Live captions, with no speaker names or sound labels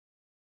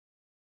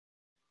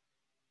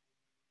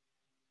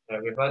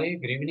Everybody,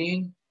 good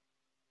evening.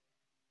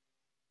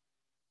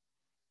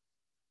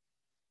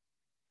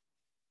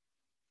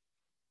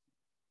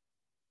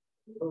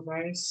 Hello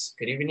guys,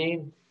 good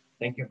evening.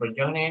 Thank you for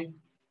joining.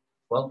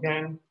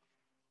 Welcome.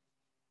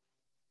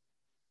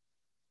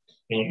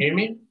 Can you hear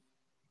me?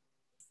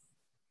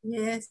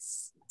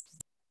 Yes.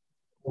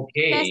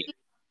 Okay.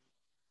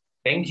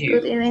 Thank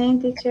you. Good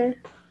evening, teacher.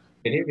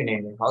 Good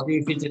evening. How do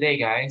you feel today,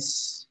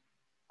 guys?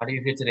 How do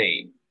you feel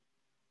today?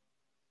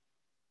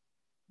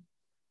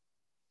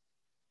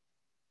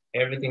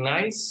 Everything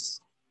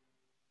nice?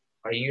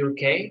 Are you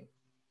okay?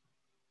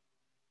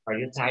 Are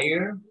you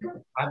tired?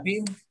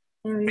 Happy?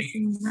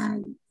 Everything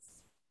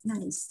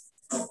nice.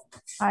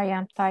 I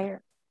am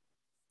tired.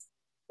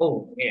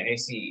 Oh, yeah, I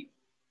see.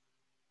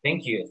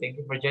 Thank you. Thank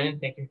you for joining.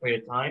 Thank you for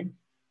your time.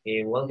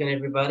 Welcome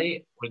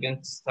everybody. We're going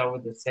to start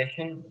with the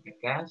session, with the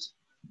class.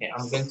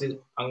 I'm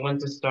going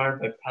to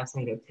start by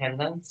passing the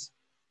attendance.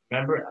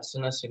 Remember, as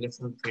soon as you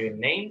listen to your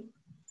name,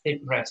 say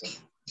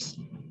present.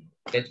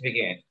 Let's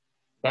begin.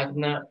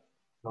 Dagna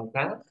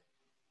Moncada.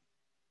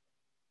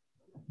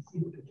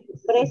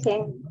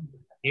 Present.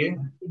 Here.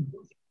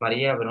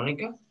 Maria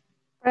Veronica.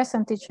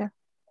 Present, teacher.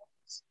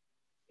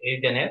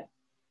 Janet.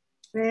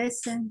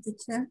 Present,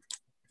 teacher.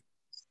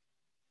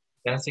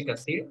 Nancy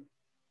Castillo.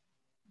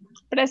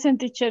 Present,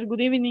 teacher. Good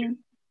evening.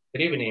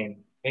 Good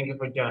evening. Thank you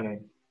for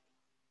joining.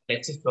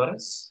 Alexis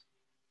Flores.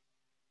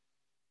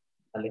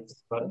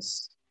 Alexis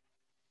Flores.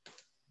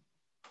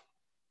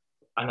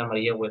 Ana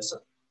Maria Hueso.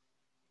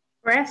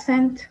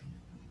 Present.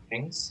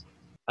 Thanks.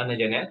 Ana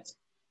Janet.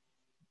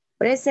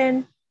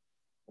 Present.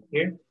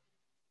 Here.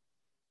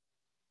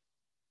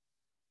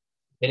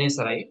 Dennis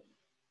Sarai.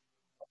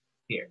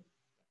 Here.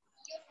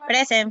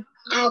 Present.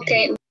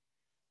 Okay.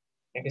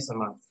 Thank you so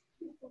much.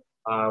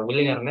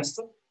 William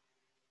Ernesto.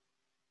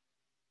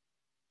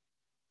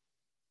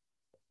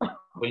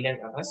 William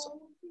Ernesto.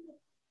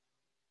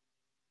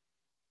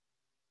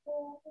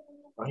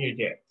 Not here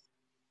yet.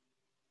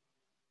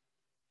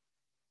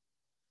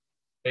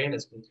 Okay,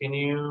 let's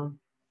continue.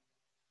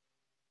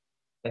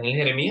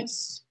 Daniel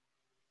Jeremías.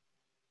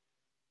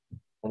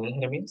 Daniel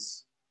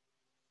Jeremías.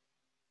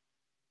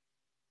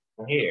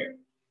 Not here.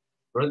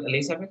 Ruth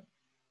Elizabeth.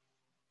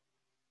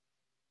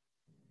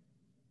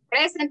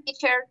 Present,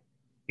 teacher.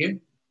 Here.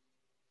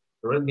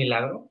 Ruth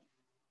Milagro.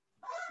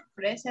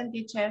 Present,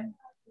 teacher.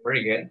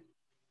 Very good.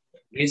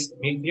 Luis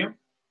Migdio.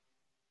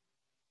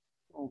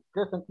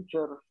 Present,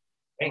 teacher.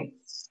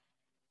 Thanks.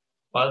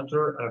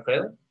 Walter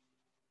Alfredo.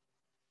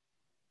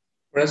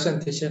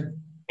 Present, teacher.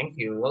 Thank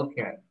you.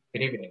 Welcome.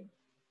 Good evening.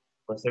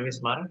 For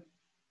service matter.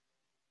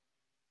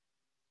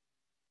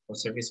 For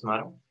service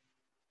matter.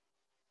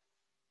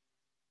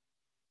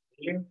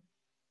 Here.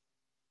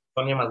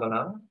 Sonia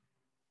Maldonado.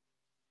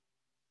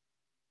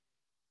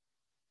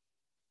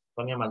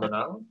 Sonia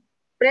Maldonado.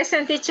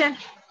 Present, teacher.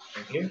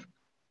 Thank you.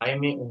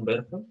 Jaime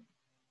Humberto.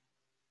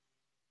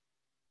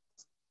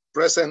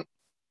 Present.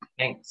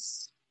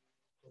 Thanks.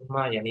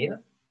 Irma Yanira.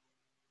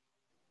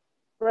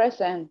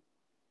 Present.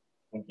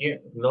 Thank you.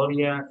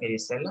 Gloria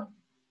Erisela.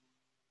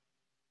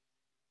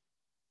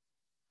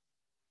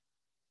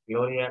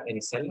 Gloria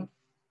Erisela.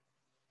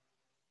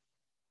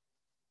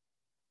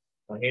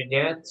 Not here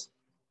yet.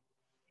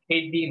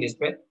 Heidi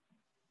Lisbeth.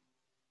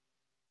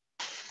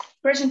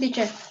 Present,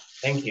 teacher.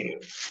 Thank you.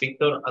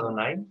 Victor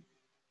Adonai.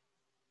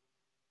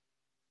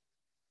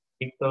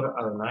 Victor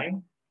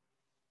Adonai.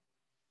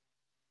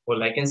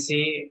 Well, I can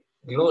see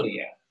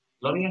Gloria.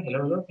 Gloria,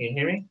 hello, hello. Can you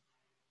hear me?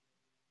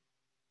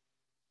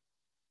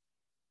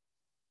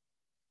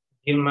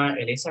 Gilma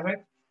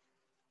Elizabeth.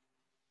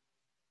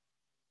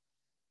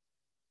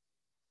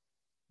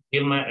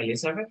 Gilma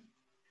Elizabeth.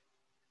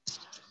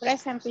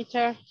 Present,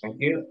 teacher. Thank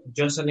you.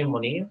 Jocelyn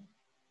Monilla.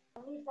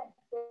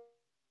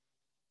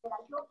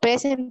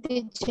 Present,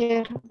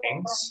 teacher.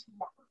 Thanks.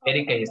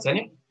 Erika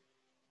Yesenia.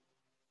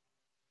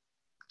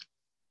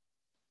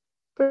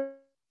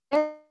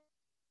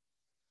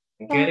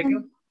 Thank you,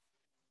 Erika.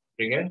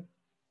 Very good.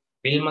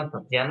 Vilma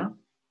Tatiana.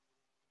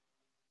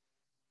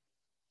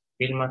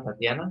 Vilma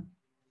Tatiana.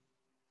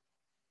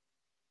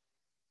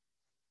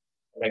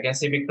 I can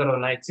see Victor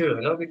Onay too.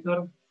 Hello,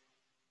 Victor.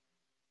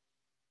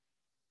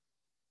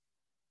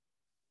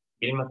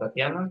 Vilma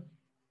Tatiana.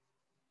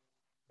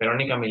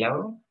 Verónica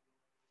Milagro.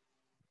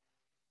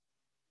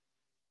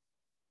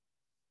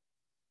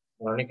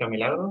 Verónica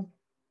Milagro.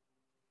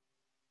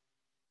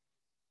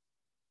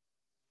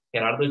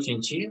 Gerardo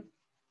Chinchilla.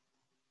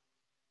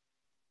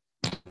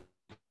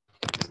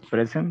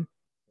 Present.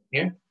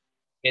 Here.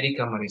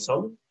 Erika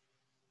Marisol.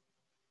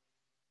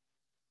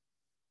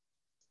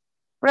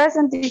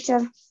 Present,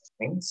 teacher.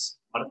 Thanks.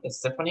 Marta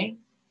Stephanie.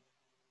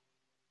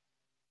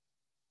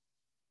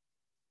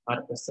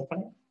 Marta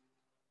Stephanie.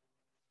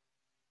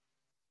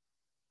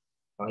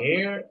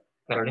 Here.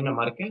 Carolina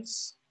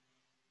Marquez.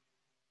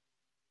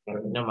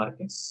 Carolina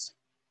Márquez.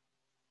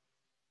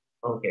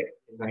 Ok,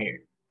 está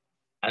here.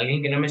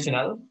 ¿Alguien que no ha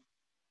mencionado?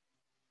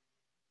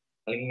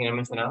 ¿Alguien que no ha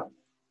mencionado?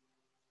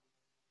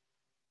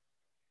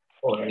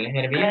 Oh, Daniel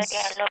Jeremías.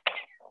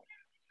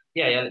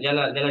 Ya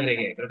la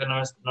agregué. Creo que no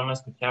me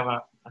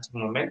escuchaba hace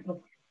un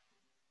momento.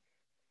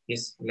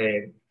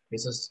 Mencioné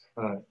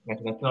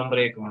tu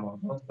nombre como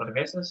 2 o 3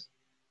 veces,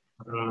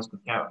 pero no me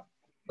escuchaba.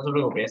 No se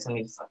preocupe, ya está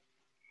lista.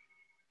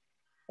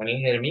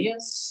 Daniel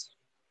Jeremías,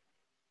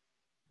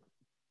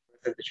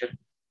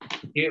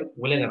 here,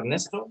 William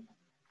Ernesto,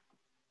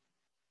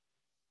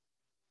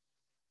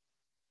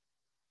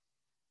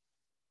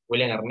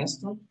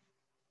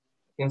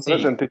 can see you.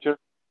 Present, teacher.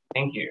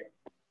 Thank you.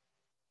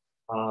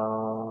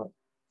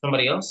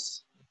 Somebody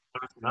else?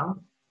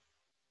 No?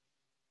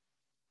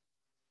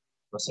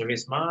 José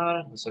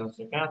Bismar, José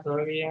Nuestra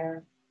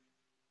todavía.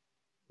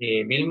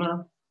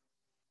 Vilma,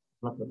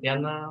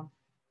 Tatiana,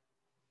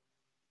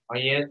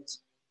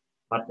 Ayet,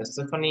 Marta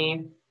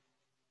Stephanie,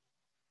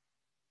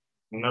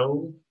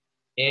 no,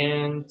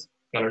 and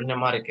Carolina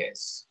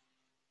Marquez.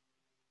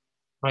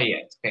 Not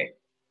yet, okay.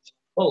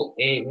 Oh,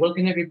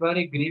 welcome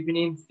everybody, good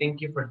evening,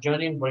 thank you for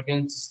joining. We're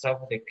going to start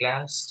with the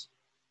class.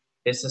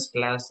 This is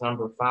class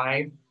number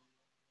 5.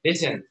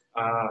 Listen,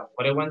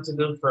 what I want to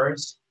do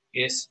first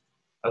is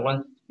I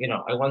want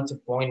to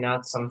point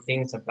out some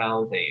things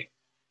about the,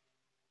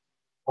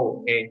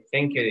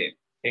 thank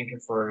you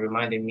for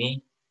reminding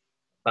me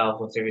about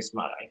Jose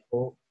Bismar. I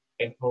hope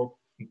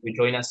you will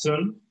join us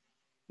soon.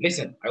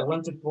 Listen, I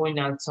want to point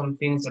out some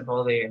things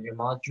about the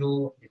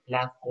module, the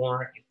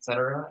platform,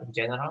 etc. in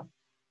general,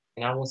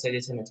 and I will say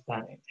this in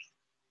Spanish.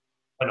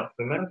 Bueno,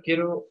 primero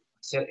quiero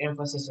hacer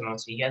énfasis en lo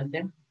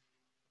siguiente,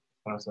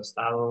 se nos ha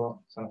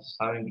estado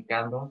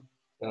indicando,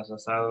 se nos ha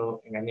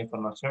estado enviando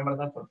información,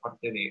 ¿verdad? Por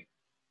parte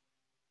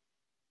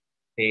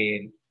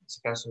en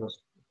este caso, los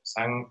que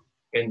están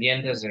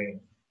pendientes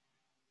de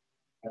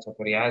las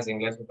autoridades de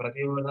inglés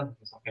cooperativo, ¿verdad?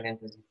 Que están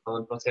pendientes de todo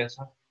el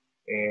proceso,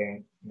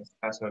 en este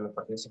caso de los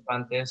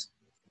participantes,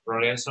 el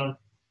progreso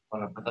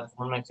con la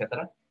plataforma,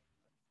 etcétera.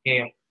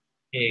 Quiero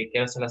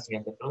hacer la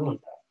siguiente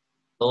pregunta.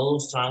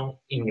 ¿Todos han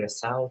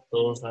ingresado,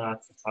 todos han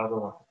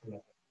accesado a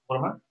la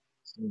plataforma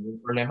sin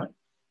ningún problema?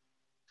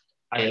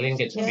 ¿Hay alguien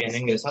que también ha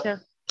ingresado?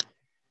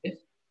 ¿Sí?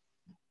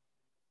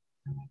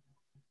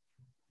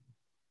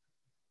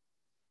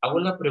 Hago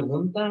la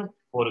pregunta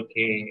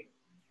porque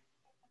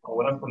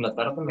ahora por la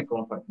tarde me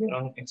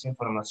compartieron esa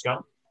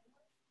información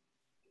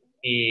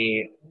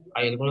y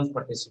hay algunos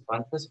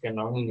participantes que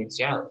no han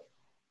iniciado.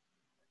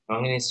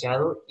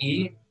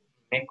 Y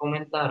me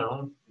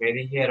comentaron, me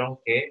dijeron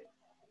que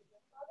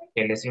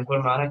les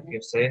informara que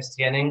ustedes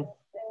tienen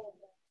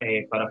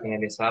para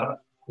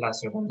finalizar la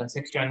segunda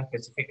sección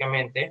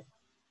específicamente,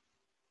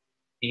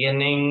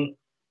 tienen,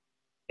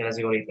 ya les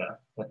digo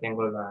ahorita, ya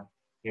tengo la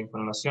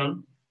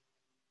información.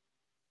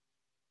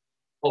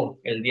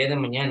 El día de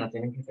mañana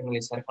tienen que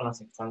finalizar con la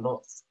sección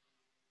 2.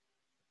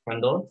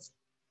 Sección 2,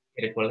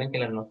 y recuerden que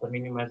la nota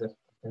mínima es del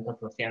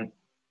 70%.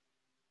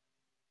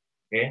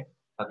 ¿Okay?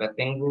 Acá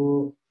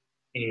tengo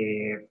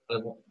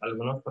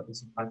algunos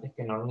participantes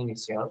que no han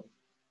iniciado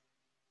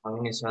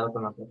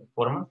con la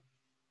plataforma.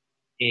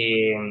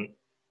 En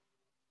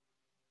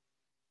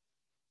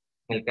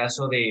el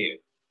caso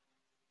de,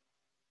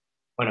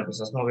 bueno,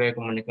 quizás me voy a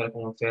comunicar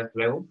con ustedes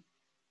luego,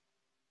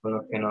 con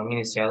los que no han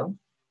iniciado,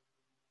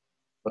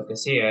 porque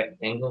sí,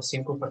 tengo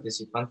 5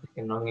 participantes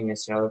que no han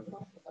iniciado con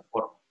la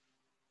plataforma.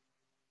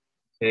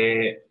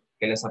 ¿Qué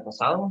les ha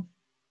pasado?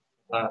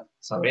 A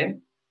saber,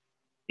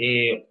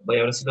 voy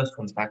a ver si los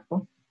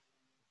contacto,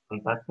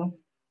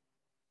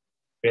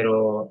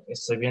 pero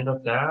estoy viendo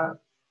acá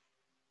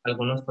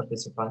algunos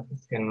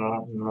participantes que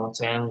no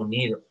se han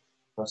unido,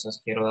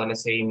 entonces quiero darle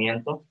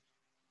seguimiento,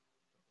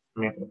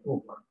 me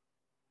preocupa.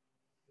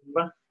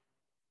 Bueno,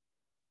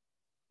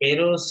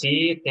 pero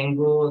sí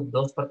tengo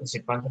 2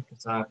 participantes que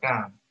están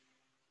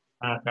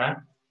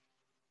acá,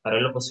 haré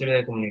lo posible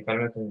de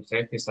comunicarme con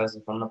ustedes quizás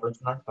de forma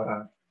personal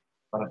para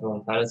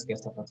preguntarles qué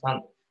está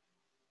pasando.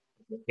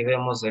 Aquí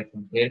debemos de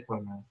cumplir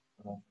con la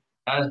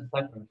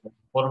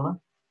plataforma,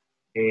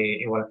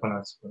 igual con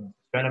las sesiones,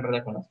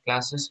 ¿verdad? Con las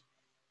clases,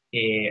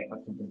 a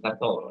completar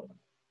todo, ¿verdad?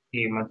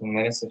 Y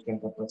mantener ese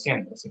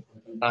 80%, ese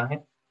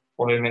porcentaje,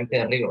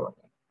 obviamente arriba,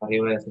 ¿verdad?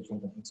 Arriba de ese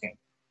 80%.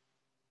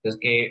 Entonces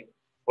que,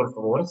 por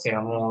favor,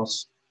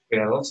 seamos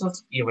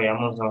cuidadosos y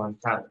vayamos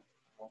avanzando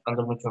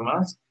mucho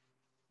más.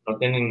 No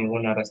tienen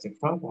ninguna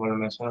restricción, como lo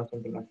menciono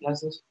siempre en las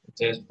clases.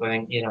 Ustedes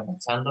pueden ir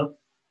avanzando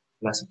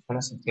las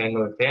secciones si ustedes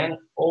lo desean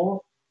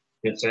o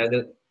si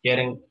ustedes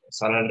quieren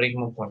estar al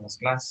ritmo con las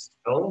clases,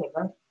 todo,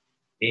 ¿verdad?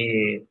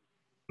 Y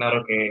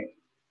claro que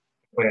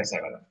puede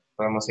ser, ¿verdad?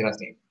 Podemos ir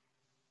así.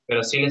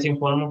 Pero sí les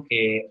informo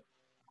que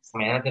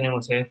mañana tienen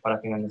ustedes para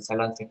finalizar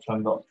la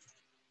sección 2.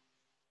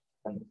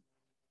 ¿Ok?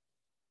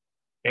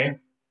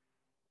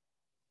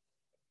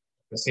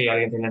 Pues si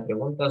alguien tiene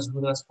preguntas,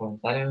 dudas,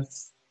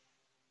 comentarios.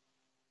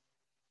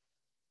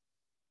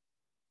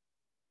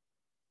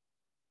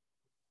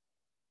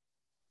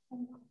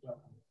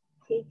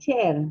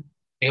 Teacher,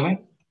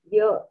 Dígame.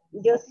 yo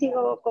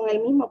sigo con el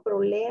mismo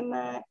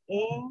problema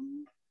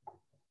en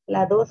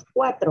la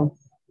 2.4.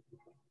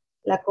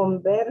 La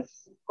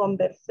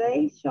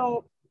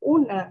conversation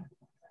 1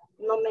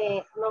 no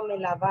me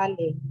la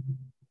vale.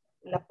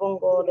 la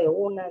pongo de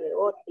una, de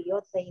otra y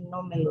otra y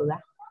no me lo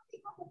da.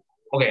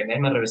 Ok,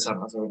 déjeme revisar,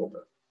 no se preocupe.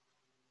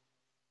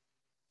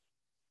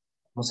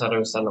 Vamos a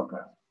revisarlo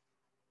acá.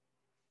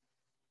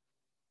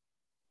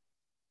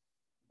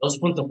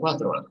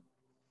 2.4, ¿verdad?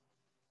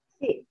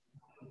 Sí.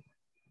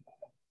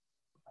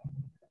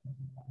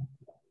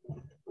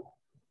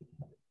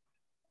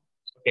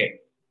 Ok,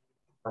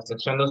 la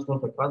sección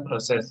 2.4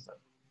 es esta.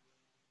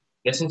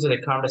 Listen to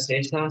the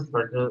conversations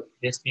for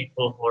these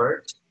people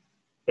heard.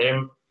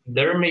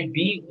 There may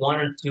be one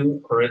or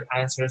two correct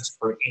answers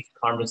for each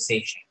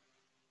conversation.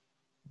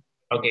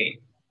 Ok,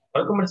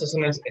 ¿cuál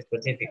conversación es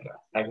específica,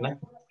 Agna?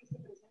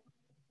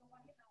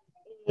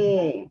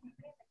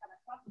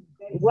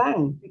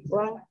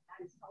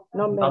 Number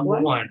Number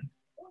one. one.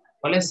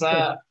 ¿Cuáles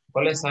ha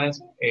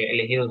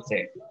elegido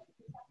usted?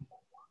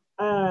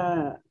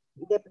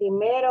 De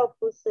primero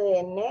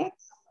puse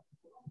next.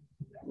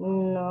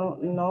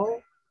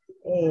 No.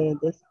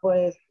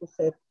 Después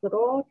puse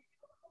through.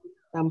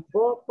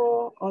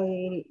 Tampoco.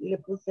 Hoy le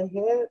puse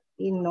head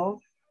y no.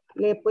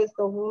 Le he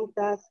puesto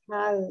juntas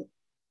had,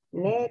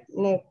 neck,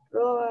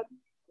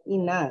 y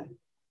nada.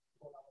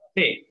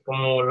 Sí,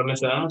 como lo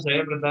mencionamos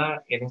ayer,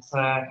 ¿verdad? En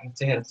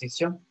este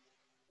ejercicio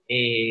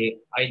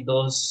hay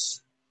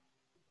dos,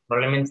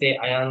 probablemente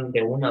hayan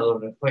de una a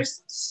dos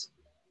respuestas.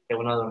 De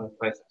una a dos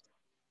respuestas.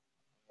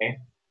 ¿Okay?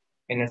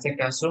 En este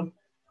caso,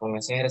 con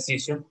ese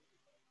ejercicio,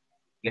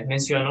 les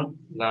menciono,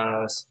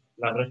 las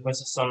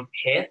respuestas son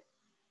head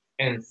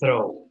and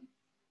throw.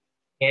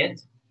 Head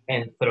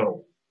and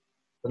throw.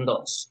 Son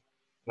dos.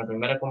 La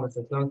primera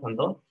conversación son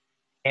dos.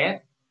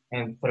 Head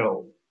and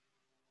throw.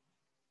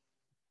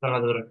 Son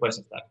las dos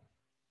respuestas.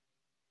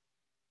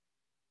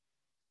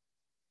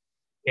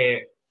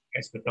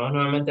 Escuchamos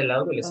nuevamente el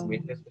audio, les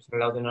invito a escuchar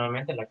el audio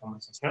nuevamente, la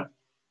conversación,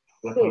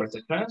 las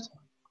conversaciones,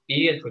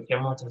 y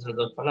escuchemos esas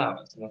dos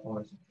palabras en la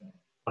conversación,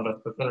 con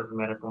respecto a la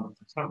primera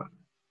conversación. ¿Verdad?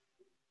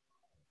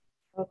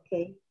 Ok.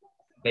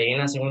 De ahí en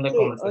la segunda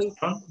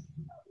conversación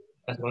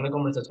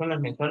les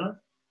menciono,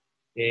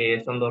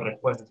 son dos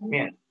respuestas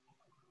también.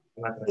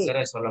 En la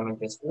tercera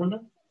solamente es una,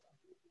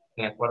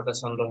 en la cuarta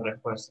son dos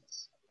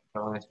respuestas que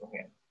van a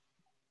escoger.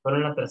 Pero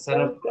en la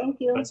tercera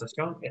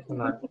conversación es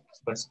una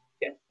respuesta.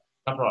 Yeah,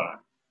 no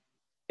problem.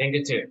 Thank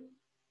you too.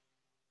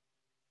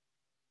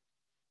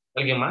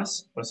 ¿Alguien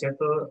más? Por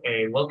cierto,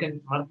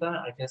 welcome,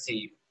 Marta. I can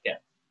see you.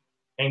 Yeah.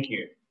 Thank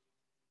you.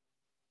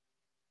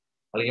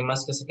 ¿Alguien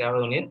más que se acaba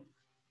de unir?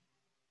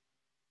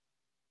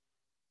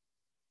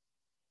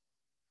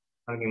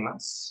 ¿Alguien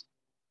más?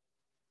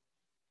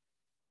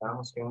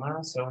 Veamos quién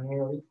más se ha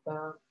unido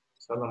ahorita.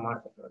 Solo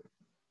Marta.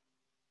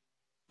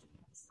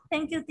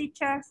 Thank you,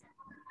 teacher.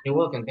 You're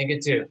welcome. Thank you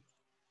too.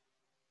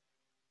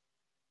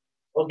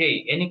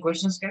 Okay. Any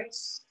questions,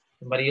 guys?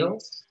 Somebody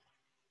else?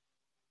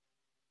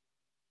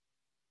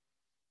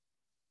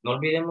 No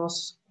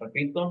olvidemos,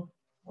 repito,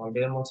 no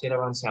olvidemos ir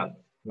avanzando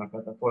en la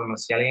plataforma.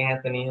 Si alguien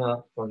ha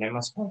tenido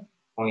problemas con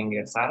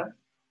ingresar,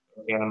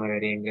 porque la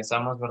mayoría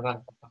ingresamos, ¿verdad? En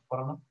la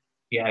plataforma,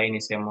 y ahí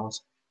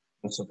iniciamos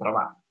nuestro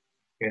trabajo.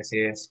 Que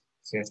si es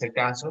el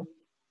caso,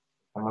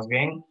 estamos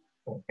bien,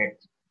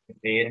 perfecto. Hay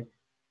que ir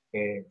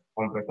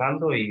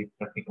completando y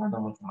practicando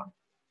mucho más.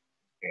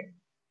 Okay.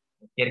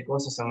 Cualquier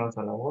cosa estamos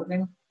a la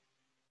orden,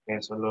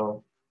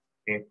 solo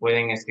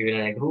pueden escribir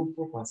en el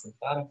grupo,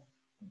 consultar,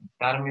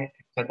 contactarme,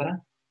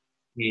 etcétera.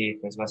 Y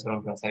pues va a ser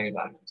un placer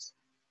ayudarles.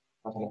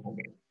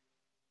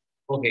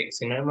 Ok,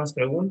 si no hay más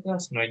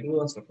preguntas, no hay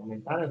dudas o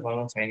comentarios,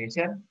 vamos a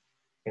iniciar.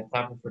 The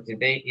topic for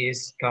today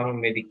is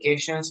common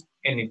medications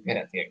and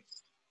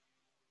imperatives.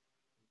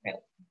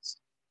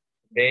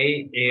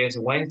 Today is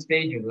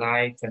Wednesday,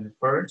 July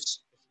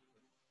 21st,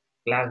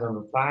 class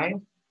number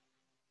 5.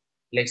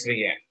 Let's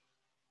begin.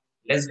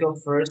 Let's go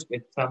first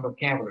with some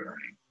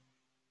vocabulary.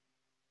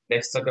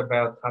 Let's talk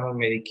about common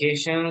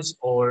medications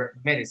or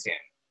medicine.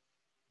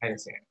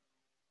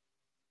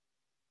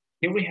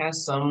 Here we have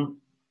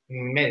some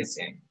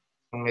medicine,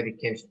 some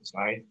medications,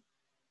 right?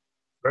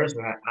 First,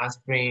 we have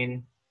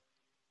aspirin,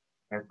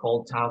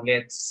 cold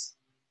tablets,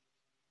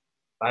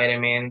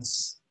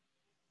 vitamins,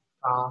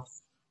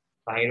 cough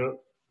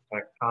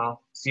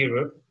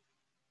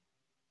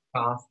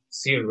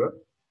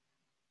syrup,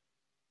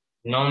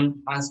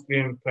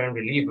 non-aspirin pain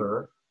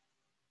reliever,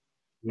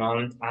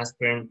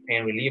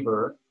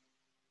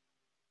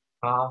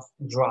 cough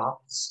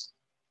drops,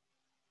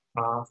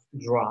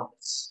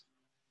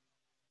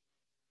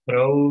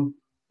 throat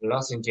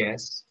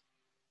lozenges,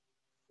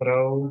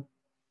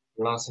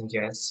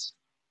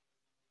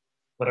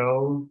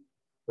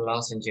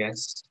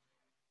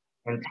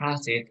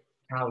 antacid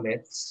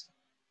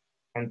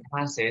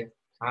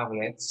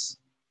tablets,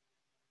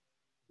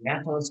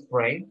 nasal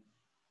spray,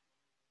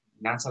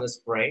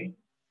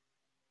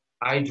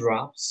 eye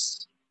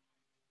drops,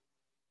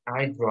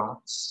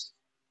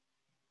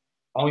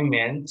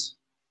 ointment,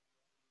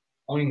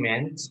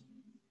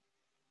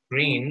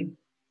 green.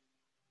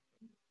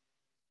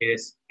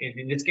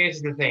 In this case,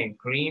 it's the same,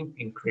 cream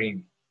and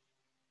cream.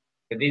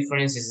 The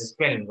difference is the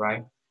spelling,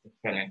 right? The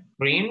spelling.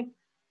 Green.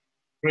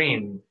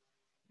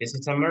 This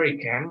is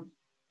American.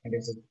 And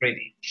this is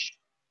British.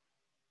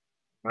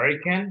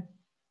 American,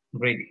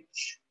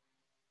 British.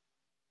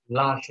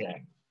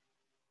 Lotion,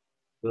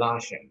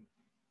 lotion,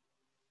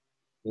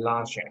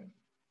 lotion.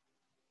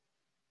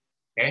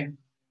 Okay.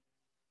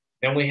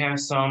 Then we have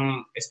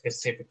some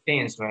specific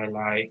things, right?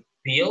 Like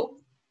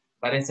peel,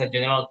 that is a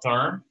general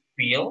term.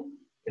 Peel,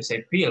 you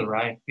say peel,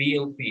 right?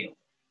 Peel, peel.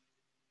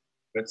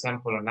 For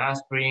example, an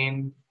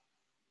aspirin,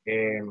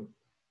 can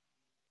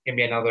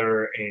be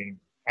another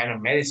kind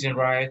of medicine,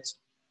 right?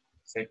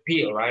 Say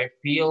peel, right?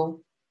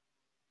 Peel,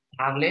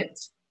 tablet,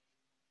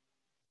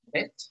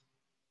 tablet,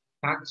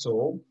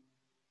 capsule,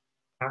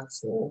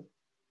 capsule,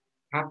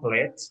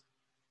 tablet,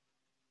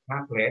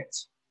 tablet,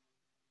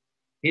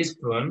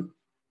 teaspoon,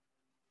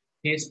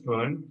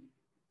 teaspoon,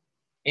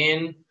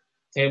 and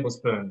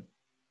tablespoon,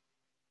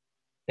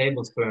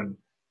 tablespoon,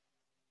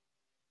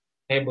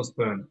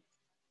 tablespoon.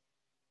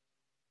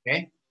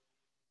 Okay,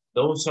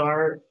 those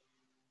are,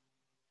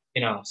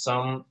 you know,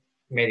 some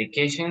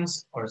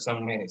medications or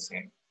some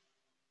medicine.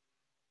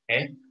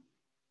 Okay,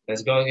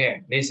 let's go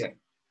again. Listen,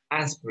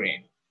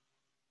 aspirin,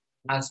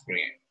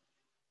 aspirin,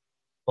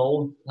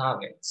 cold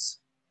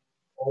tablets,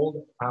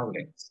 cold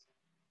tablets,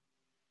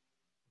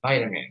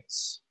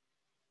 vitamins,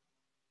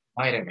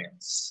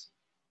 vitamins,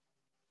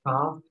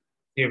 cough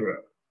zero,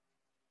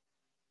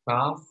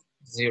 cough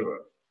zero,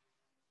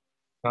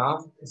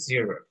 cough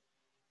zero,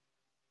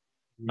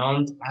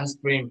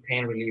 non-aspirin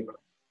pain reliever,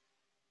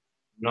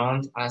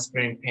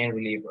 non-aspirin pain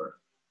reliever,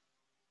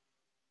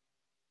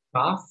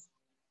 cough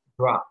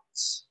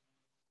drops,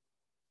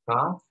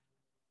 cough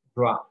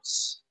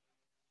drops,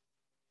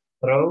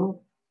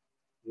 throw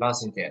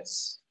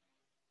lozenges,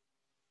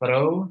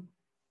 throw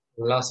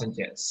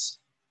lozenges,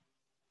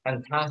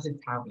 antacid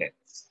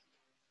tablets,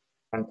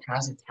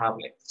 antacid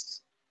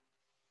tablets,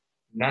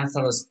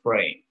 nasal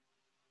spray,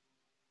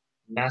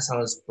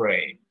 nasal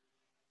spray,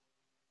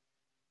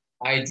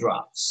 eye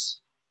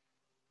drops,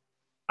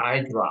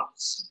 eye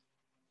drops,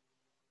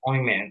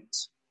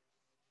 ointment,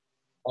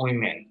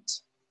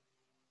 ointment,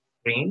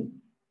 cream,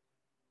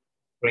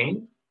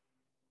 cream,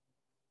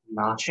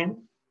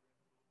 lotion,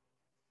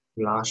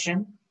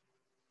 lotion,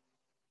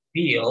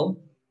 peel,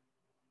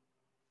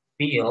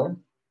 peel,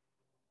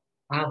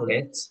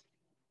 tablet,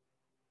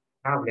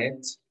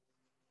 tablet,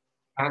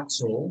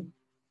 capsule,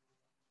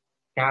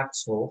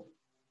 capsule,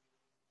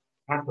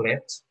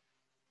 tablet,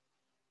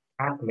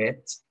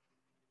 tablet,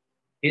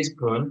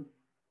 teaspoon,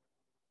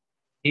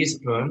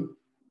 teaspoon,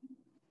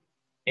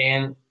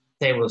 and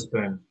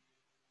tablespoon,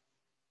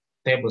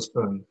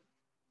 tablespoon,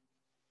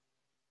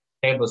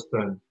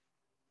 tablespoon.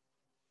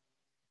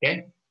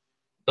 Okay,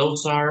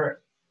 those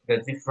are the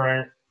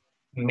different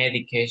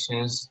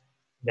medications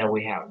that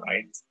we have,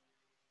 right?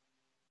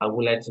 I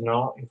would like to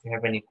know if you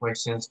have any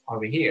questions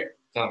over here.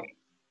 Tell me.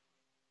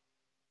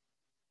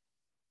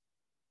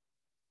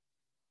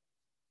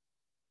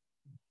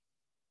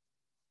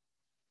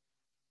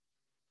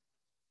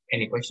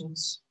 Any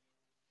questions?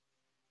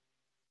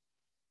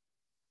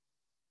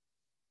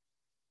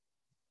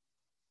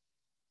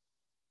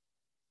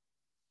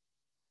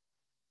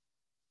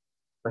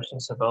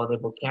 Questions about the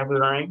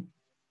vocabulary?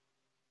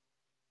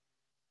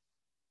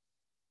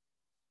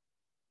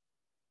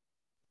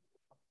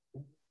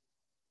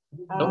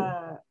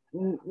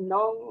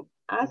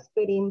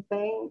 Non-aspirin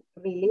pain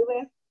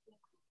reliever,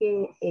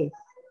 ¿qué es?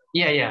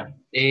 Yeah.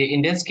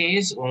 In this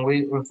case, when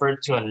we refer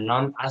to a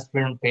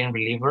non-aspirin pain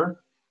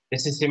reliever,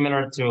 this is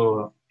similar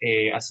to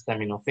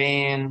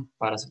acetaminophen,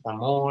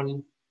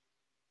 paracetamol.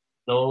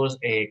 Those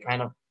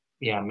kind of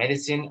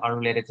medicine are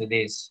related to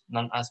this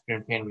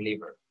non-aspirin pain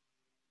reliever.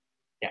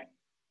 Yeah.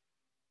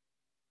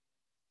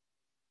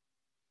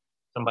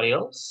 Somebody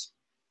else?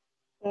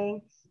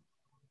 Thanks.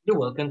 You're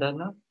welcome,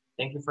 Dagna.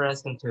 Thank you for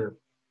asking too.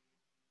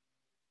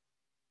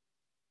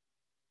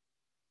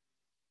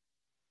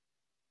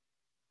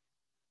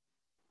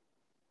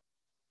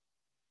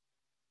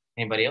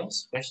 Anybody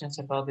else? Questions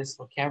about this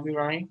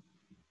vocabulary?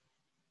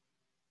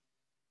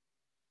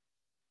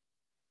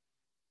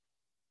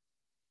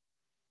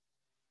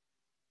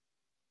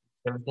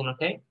 Everything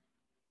okay?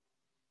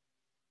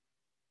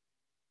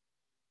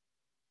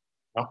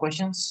 No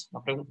questions?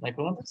 No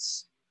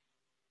preguntas?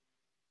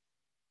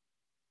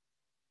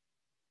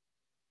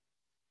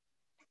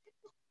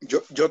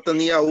 Yo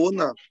tenía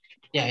una.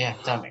 Yeah,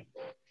 tell me.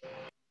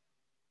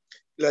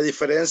 La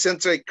diferencia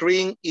entre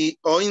cream y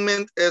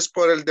ointment es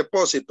por el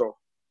depósito.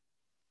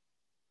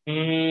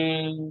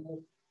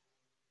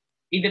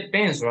 It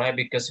depends, right?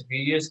 Because if you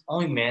use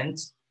ointment,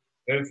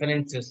 you're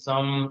referring to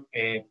some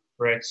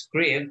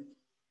prescribed,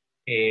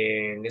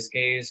 in this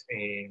case,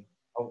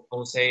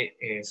 I'll say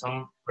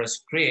some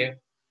prescribed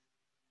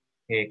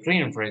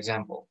cream, for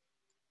example.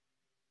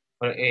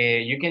 But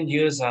you can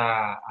use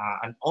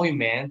an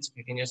ointment.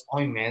 You can use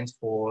ointment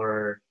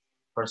for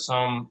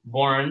some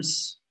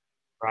burns,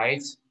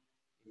 right?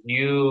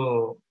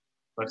 You,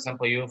 for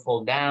example, you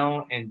fall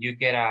down and you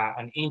get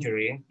an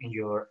injury in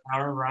your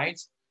arm, right?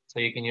 So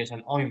you can use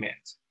an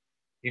ointment.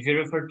 If you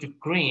refer to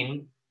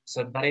cream,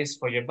 so that is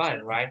for your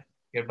body, right?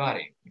 Your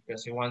body,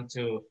 because you want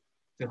to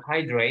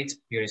hydrate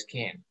your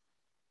skin.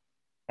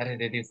 That is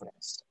the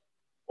difference.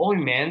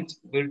 Ointment,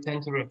 we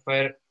tend to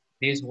refer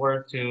this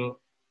word to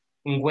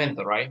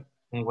ungüento, right?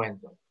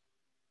 Ungüento.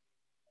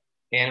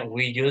 And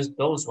we use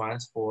those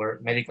ones for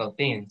medical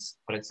things.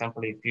 For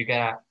example, if you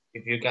got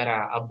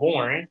a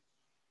burn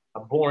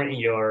in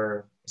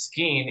your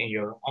skin, in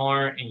your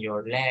arm, in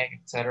your leg,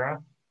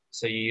 etc.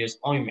 So you use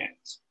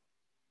ointment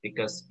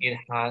because it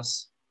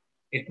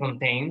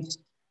contains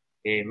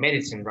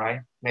medicine,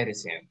 right?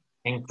 Medicine.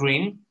 And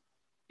cream,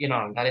 you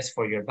know, that is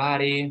for your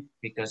body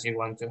because you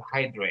want to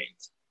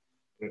hydrate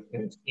your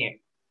skin.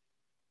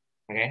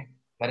 Okay,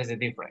 that is the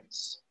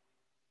difference.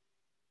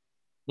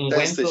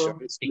 Thanks, teacher.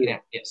 Ungüento y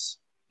crema. Yes,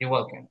 you're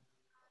welcome.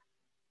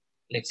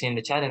 Let's see in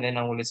the chat and then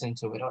I will listen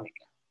to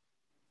Veronica.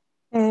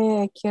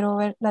 Quiero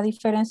ver la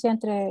diferencia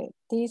entre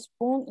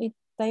teaspoon y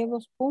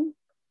tablespoon.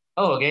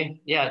 Oh,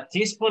 okay. Yeah,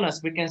 teaspoon,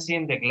 as we can see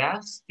in the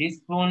glass,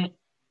 teaspoon,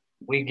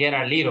 we get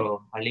a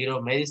little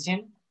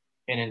medicine,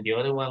 and in the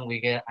other one, we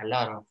get a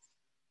lot of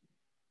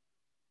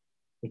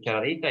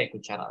cucharadita y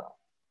cucharada.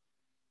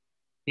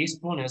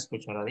 Teaspoon es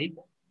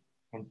cucharadita,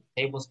 and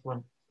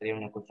tablespoon sería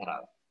una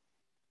cucharada.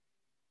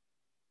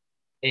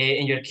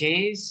 In your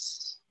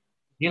case,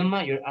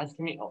 Gilma, you're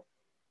asking me, oh.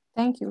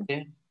 Thank you.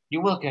 Okay.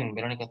 You're welcome,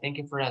 Veronica. Thank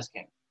you for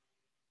asking.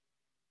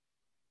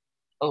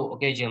 Oh,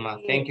 okay, Gilma.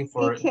 Thank you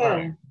for...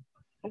 Teacher.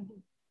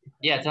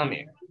 Yeah, tell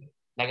me.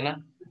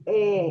 Magna?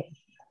 A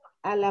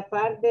la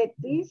par de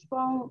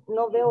teaspoon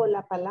no veo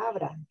la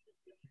palabra.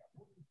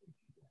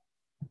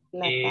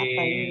 La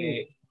tapa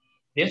ahí.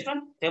 This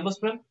one?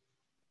 Tablespoon?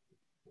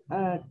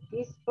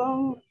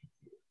 Teaspoon.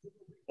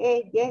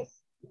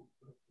 Yes.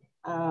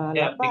 Yeah,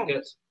 La par.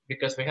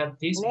 because we have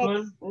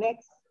teaspoon.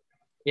 Next.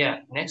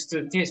 Yeah, next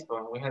to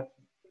teaspoon, we have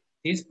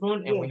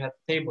teaspoon and we have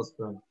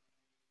tablespoon.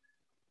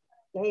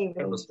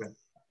 Tablespoon.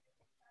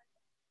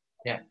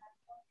 Yeah,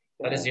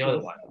 that is the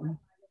other one.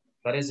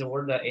 That is the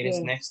word that it is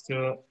next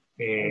to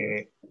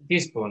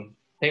teaspoon,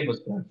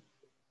 tablespoon.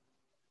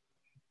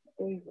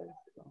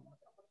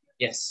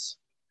 Yes.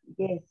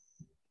 Yes.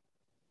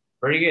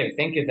 Very good.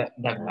 Thank you,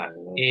 Dagmar.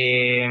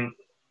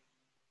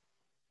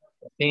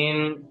 I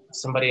think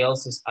somebody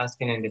else is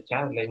asking in the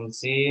chat. Let me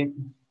see.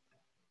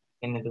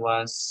 And it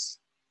was,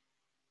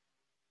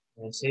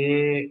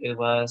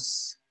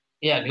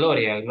 yeah,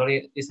 Gloria.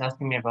 Gloria is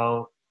asking me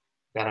about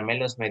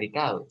caramelos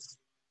medicados.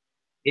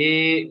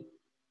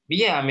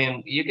 Yeah, I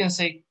mean, you can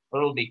say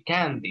probably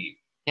candy,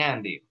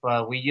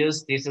 but we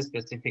use this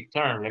specific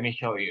term. Let me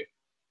show you.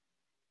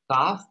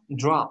 Cough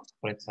drops,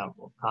 for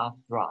example, cough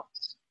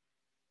drops.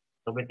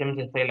 So we tend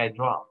to say like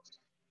drops,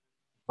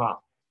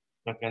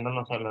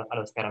 refiriéndonos a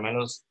los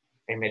caramelos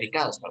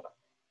medicados, ¿verdad?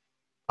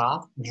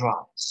 Cough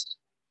drops.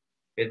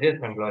 Is this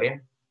one,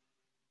 Gloria?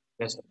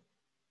 This one.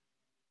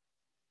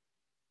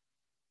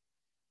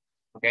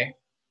 Okay.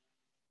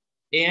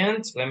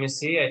 And let me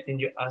see, I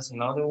think you asked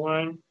another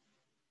one.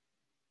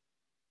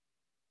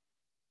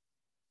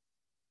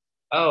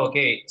 Oh,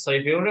 okay. So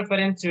if you're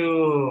referring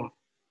to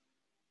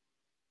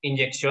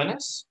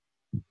inyecciones,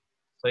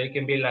 so it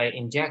can be like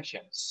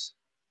injections.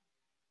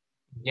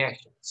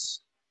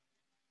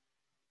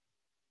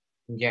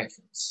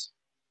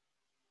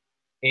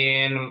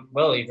 And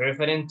well, if you're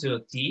referring to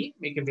tea,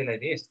 it can be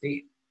like this,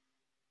 tea.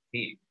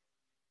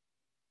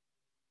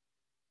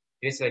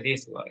 It's like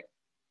this, like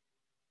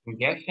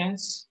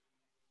injections,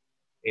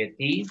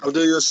 tea. How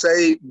do you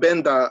say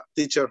venda,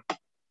 teacher?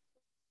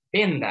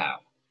 Venda.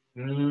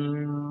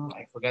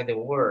 I forgot the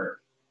word.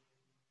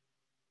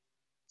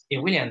 Hey,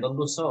 William, don't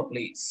do so,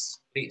 please.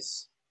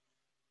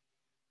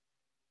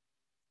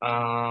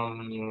 Let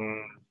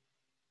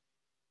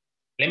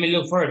me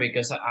look for it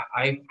because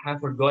I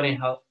have forgotten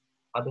how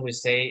do we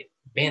say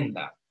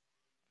venda.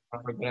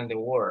 I've forgotten the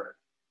word.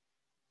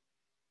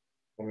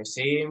 Let me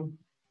see.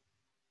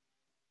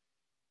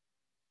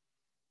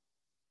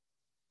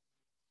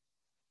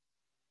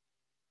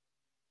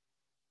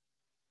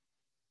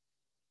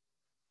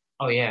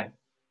 Oh yeah.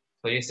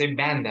 So you say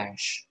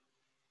bandage.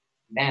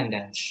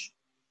 Bandage.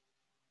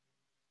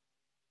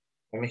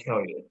 Let me show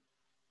you.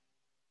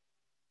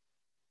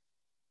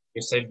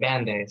 You say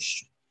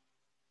bandage.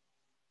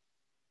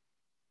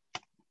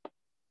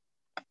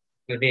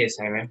 Do this,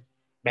 I mean.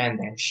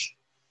 Bandage.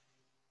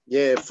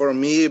 Yeah, for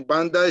me,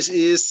 bandage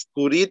is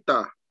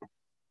curita.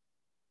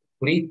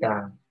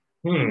 Curita.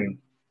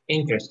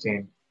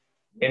 Interesting.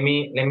 Let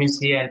me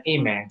see an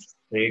image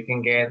so you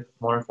can get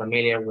more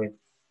familiar with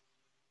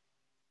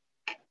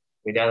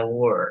that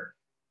word.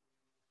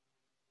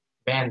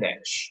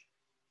 Bandage.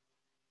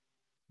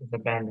 The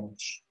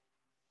bandage.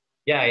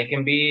 Yeah, it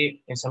can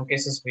be, in some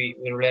cases, we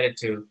related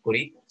to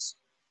curitas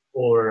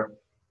or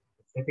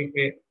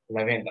specifically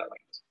la venda.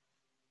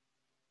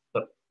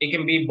 So it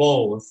can be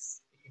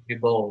both.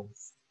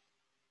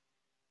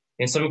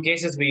 In some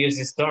cases, we use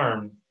this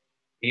term.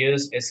 We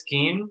use a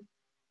skin.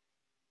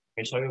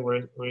 I'll show you where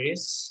it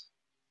is.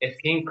 A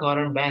skin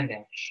cotton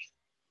bandage.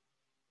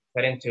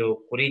 Referring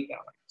to curita.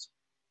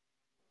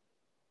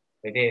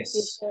 It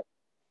is.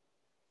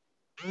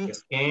 The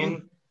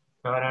skin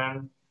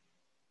cotton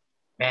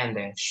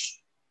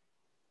bandage.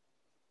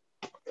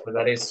 So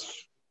that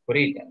is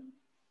curita.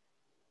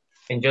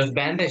 And just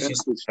bandage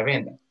is a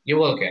venda. You're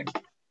welcome.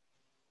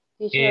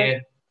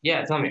 Teacher,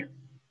 Yeah, tell me.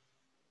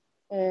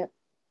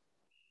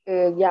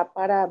 ya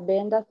para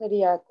venda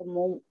sería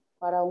como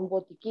para un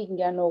botiquín,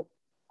 ya no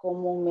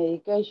como un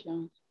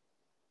medication.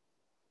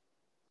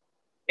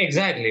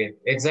 Exactly,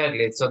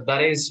 exactly. So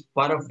that is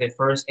part of the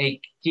first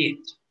aid kit.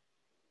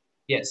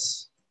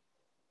 Yes.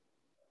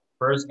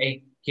 First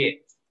aid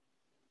kit.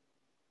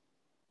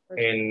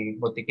 El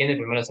botiquín de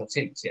primeros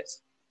auxilios,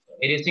 yes.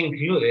 It is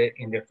included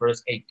in the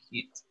first aid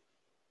kit.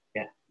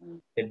 Yeah,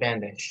 the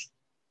bandage.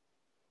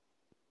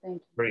 Thank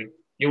you. Great.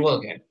 You're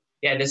welcome.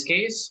 Yeah, in this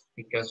case,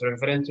 because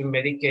referring to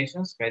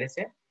medications,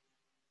 medicine,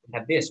 we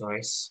have this,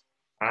 right?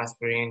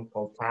 Aspirin,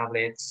 cold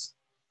tablets,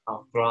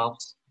 cough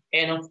drops,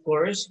 and of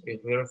course,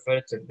 if we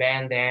refer to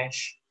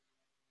bandage,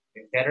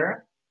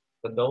 etc.,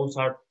 so those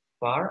are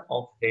part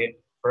of the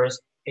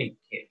first aid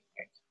kit.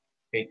 Right?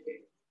 Aid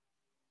kit.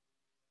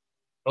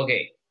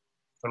 Okay,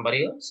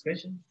 somebody else?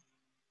 Question?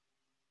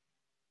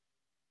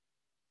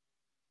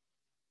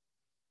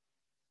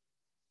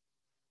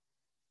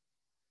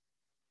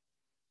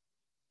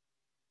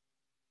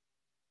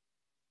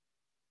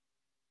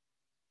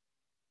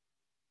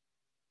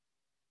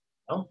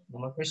 No? No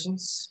more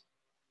questions?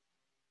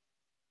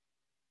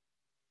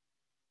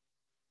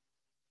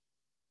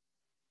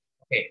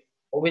 Okay,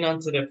 moving on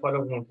to the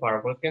following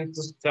part. We're going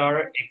to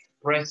start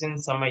expressing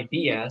some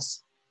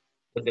ideas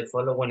with the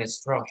following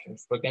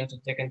instructions. We're going to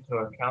take into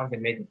account the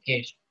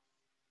medication.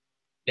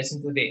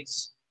 Listen to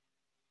this.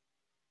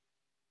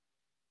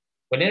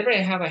 Whenever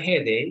I have a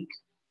headache,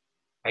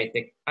 I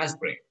take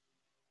aspirin.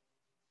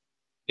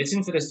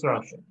 Listen to the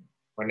instruction.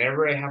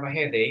 Whenever I have a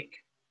headache,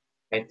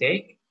 I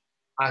take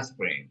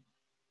aspirin.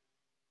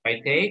 I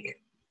take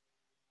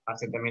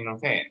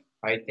acetaminophen.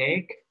 I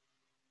take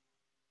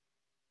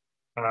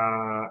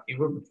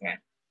ibuprofen.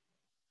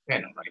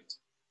 Right?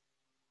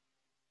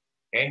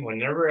 Okay,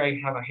 whenever I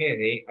have a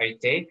headache, I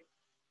take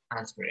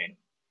aspirin.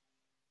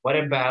 What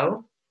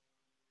about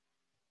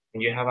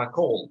when you have a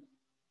cold?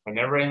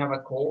 Whenever I have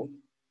a cold,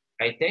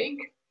 I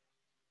take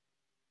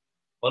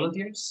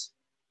volunteers.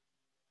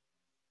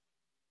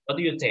 What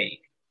do you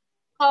take?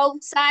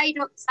 Cold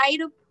syrup.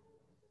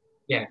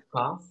 Yeah,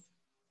 cough,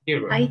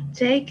 syrup. I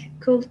take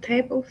cold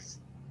tables.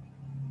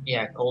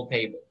 Yeah, cold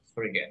tables.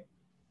 Very good.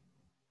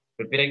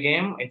 Repeat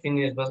again. I think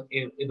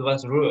it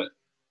was rude.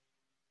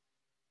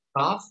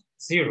 Cough,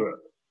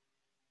 syrup.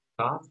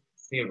 Cough,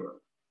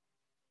 syrup.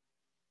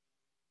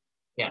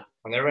 Yeah,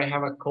 whenever I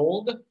have a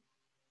cold,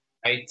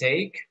 I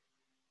take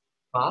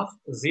cough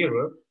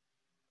syrup,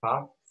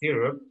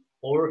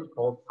 or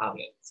cold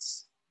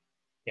tablets.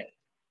 Yeah.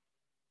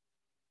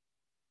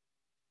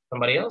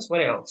 Somebody else?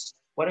 What else?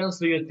 What else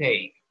do you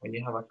take when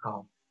you have a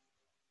cough?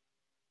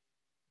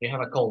 You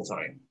have a cold,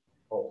 sorry.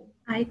 Cold.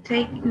 I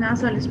take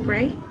nasal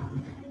spray.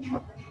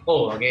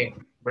 Oh, okay.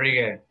 Very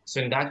good.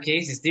 So in that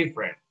case, it's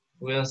different.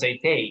 We don't say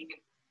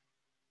take.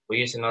 We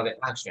use another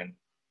action.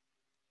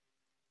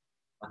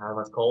 I have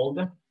a cold.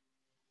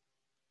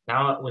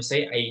 Now we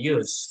say I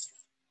use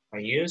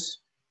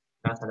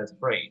nasal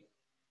spray.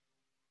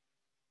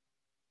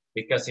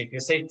 Because if you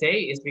say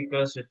take, it's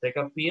because you take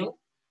a pill,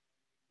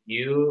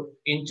 you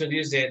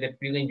introduce the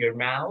pill in your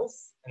mouth,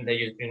 and then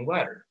you drink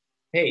water.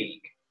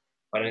 Take.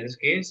 But in this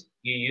case,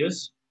 you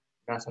use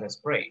nasal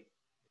spray.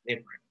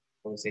 Different.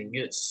 We say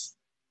use.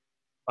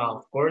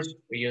 Of course,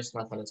 we use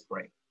nasal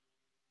spray.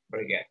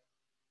 Very good.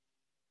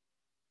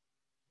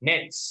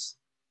 Next,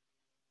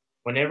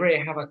 whenever I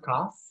have a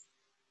cough,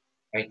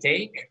 I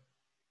take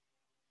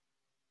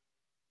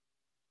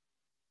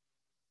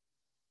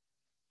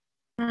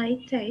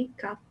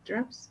cough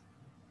drops.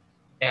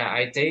 Yeah,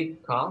 I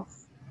take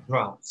cough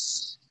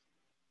drops.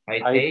 I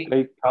take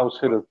cough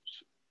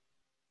syrups.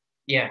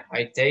 Yeah,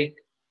 I take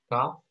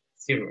cough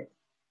syrup.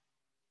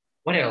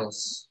 What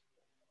else?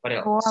 What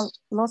else?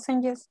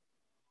 Lozenges.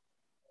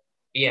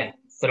 Yeah,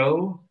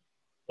 throw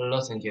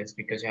lozenges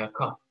because you have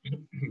cough.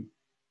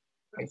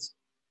 Right.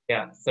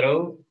 Yeah,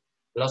 throw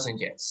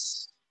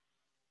lozenges.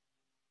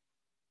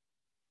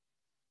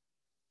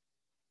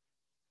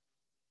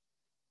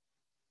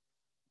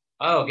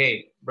 Oh,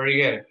 okay,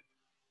 very good.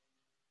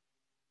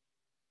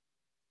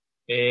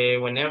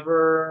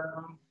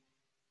 Whenever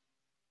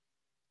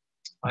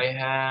I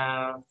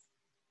have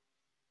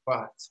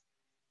what?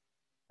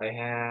 I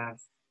have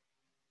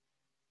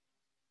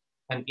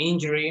an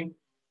injury.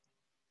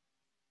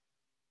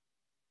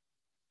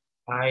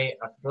 I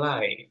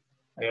apply,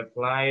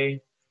 you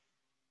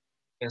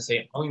can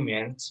say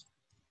ointment.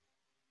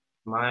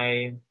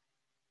 For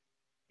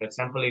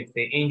example, if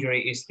the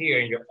injury is here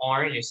in your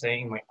arm, you say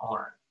in my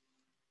arm.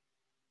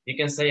 You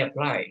can say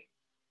apply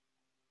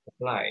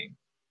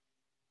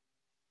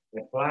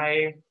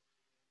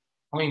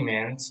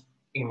ointment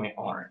in my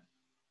arm.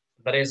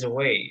 That is a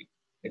way.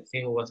 Let's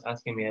see who was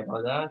asking me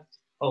about that.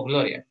 Oh,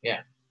 Gloria,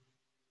 yeah.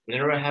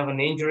 Whenever I have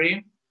an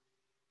injury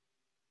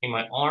in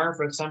my arm,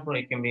 for example,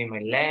 it can be in my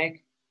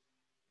leg,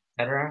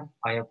 etc.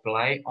 I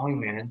apply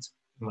ointment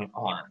in my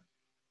arm.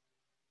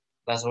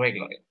 That's the way,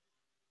 Gloria.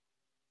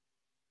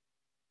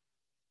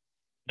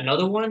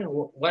 Another one,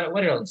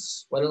 what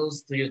else? What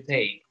else do you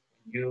take?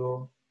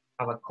 You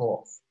have a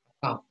cough,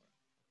 cough,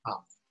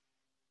 cough.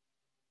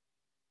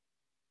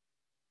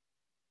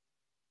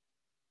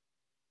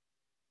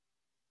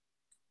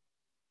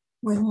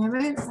 Whenever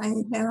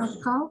I have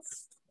a cough,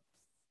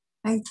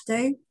 I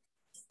take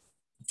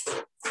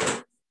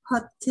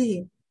hot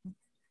tea.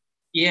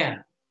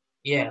 Yeah,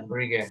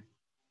 very good.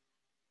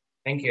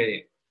 Thank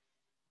you.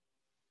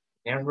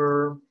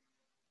 Whenever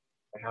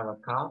I have a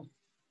cough,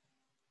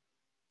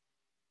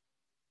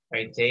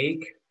 I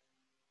take,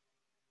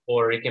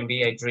 or it can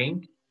be I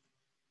drink,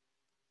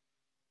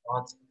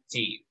 hot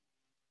tea.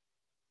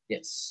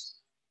 Yes,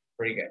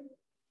 pretty good.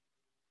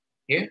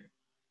 Here,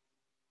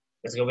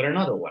 let's go with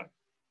another one.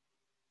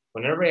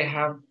 Whenever I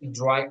have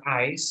dry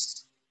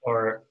ice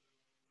or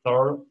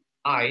sore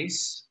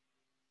eyes,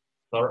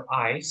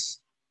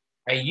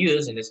 I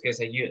use, in this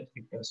case I use,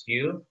 because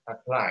you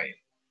apply.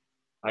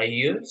 I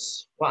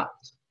use what?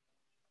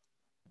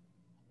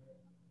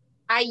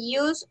 I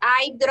use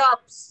eye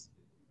drops.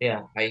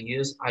 Yeah, I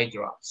use eye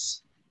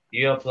drops.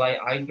 You apply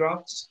eye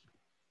drops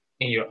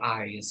in your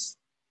eyes.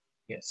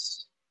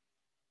 Yes.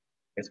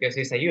 This case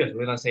is I use.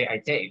 We don't say I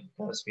take,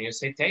 because when you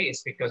say take,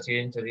 it's because you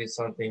introduce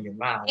something in your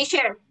mouth.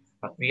 Teacher,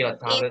 A pill, a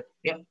tablet.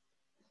 Yeah.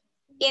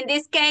 in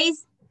this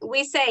case,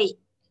 we say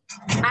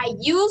I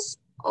use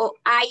or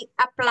I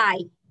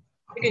apply.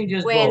 You can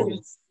use When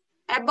both.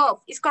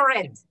 Both is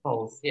correct.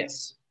 Both,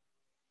 yes.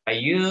 I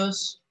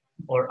use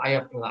or I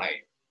apply.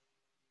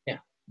 Yeah,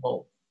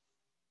 both.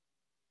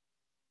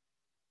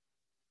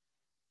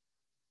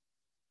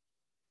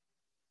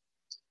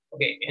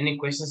 Okay, any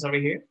questions over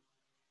here?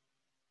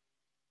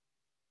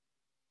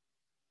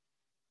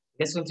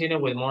 Let's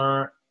continue with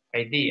more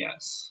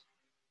ideas.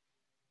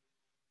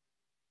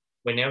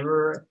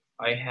 Whenever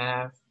I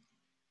have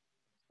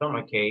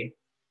stomachache,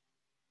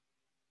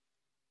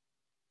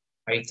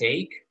 I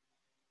take.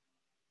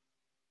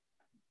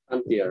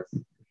 Antias.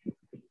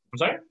 I'm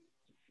sorry?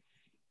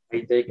 I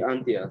take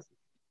antias.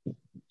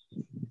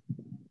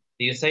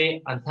 Do you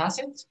say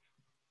antacid?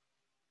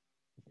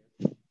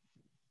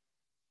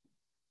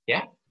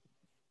 Yeah?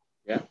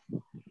 Yeah.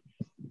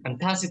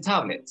 Antacid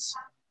tablets.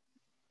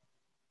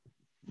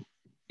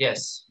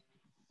 Yes,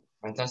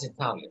 antacid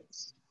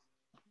tablets.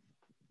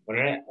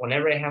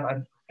 Whenever I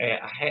have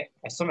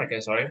a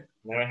stomachache, sorry,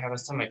 whenever I have a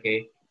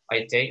stomachache,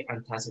 I take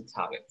antacid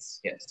tablets.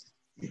 Yes.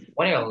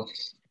 What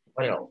else?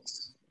 What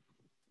else?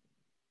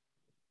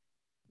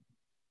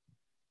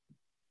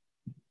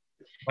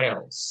 What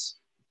else?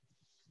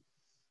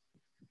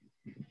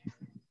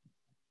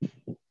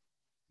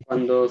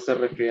 Cuando se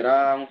refiere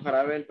a un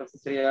jarabe, entonces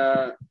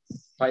sería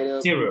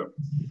syrup. Syrup.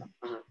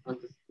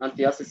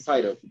 Antiacid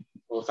syrup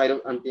o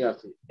syrup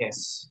antiacid.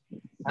 Yes.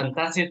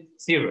 Antacid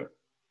syrup.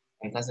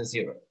 Antacid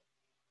syrup.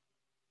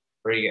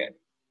 Very good.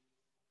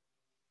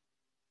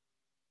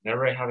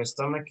 Whenever I have a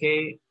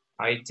stomachache,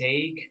 I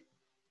take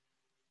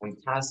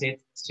antacid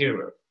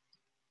syrup.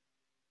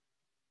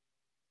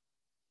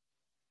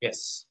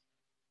 Yes.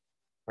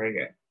 Very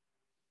good.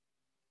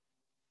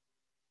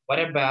 What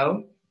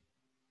about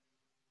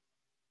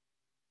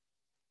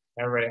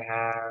whenever I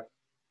have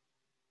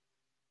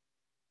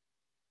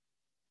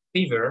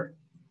fever,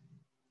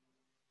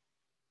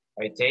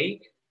 I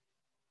take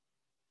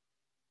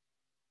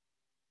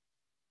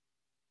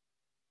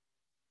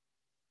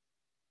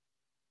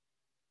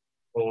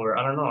or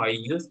I don't know, I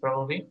use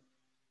probably.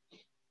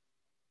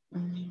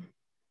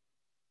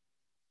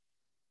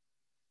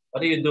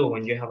 What do you do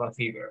when you have a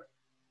fever?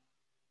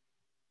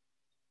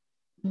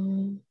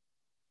 I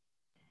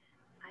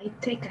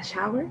take a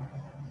shower.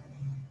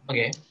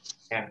 Okay,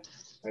 yeah,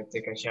 I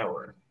take a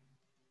shower.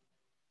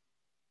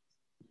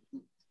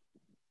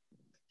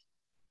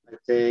 I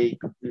take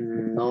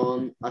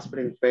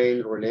non-aspirin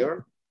pain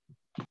reliever.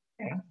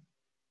 Yeah.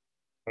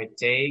 I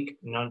take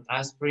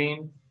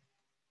non-aspirin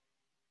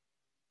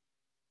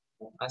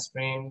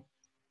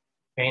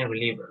pain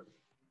reliever.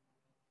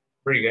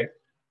 Pretty good.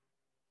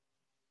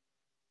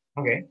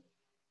 Okay,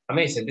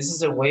 amazing. This is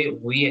the way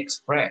we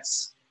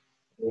express.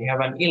 When you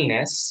have an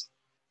illness,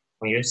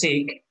 when you're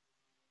sick,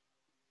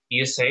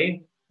 you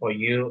say, or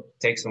you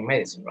take some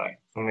medicine, right?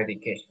 Some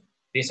medication.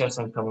 These are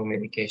some common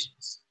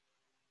medications.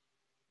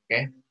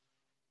 Okay.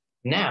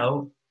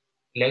 Now,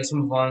 let's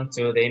move on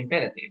to the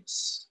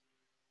imperatives.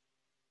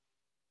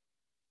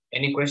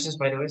 Any questions,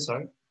 by the way?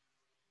 Sorry.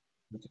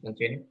 To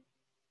continue.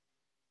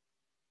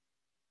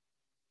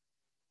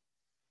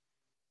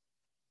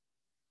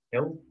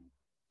 No.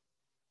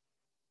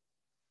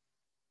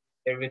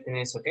 Everything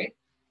is okay.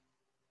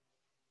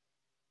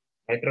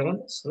 ¿Hay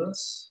preguntas?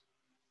 ¿Dudas?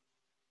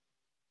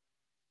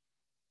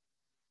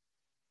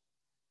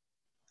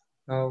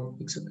 No,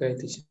 it's okay,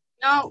 teacher.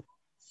 No.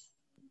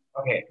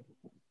 Okay.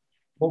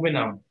 Moving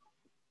on.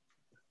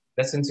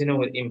 Let's continue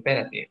with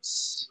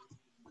imperatives.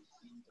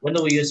 When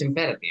do we use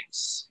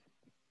imperatives?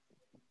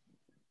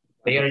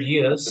 They are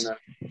used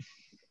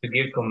to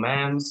give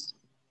commands,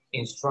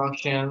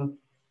 instructions,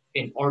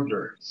 and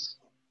orders.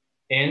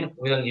 And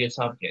we don't use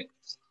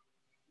subjects.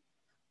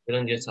 We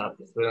don't use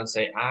subjects. We don't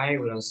say I,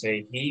 we don't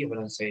say he, we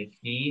don't say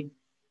he,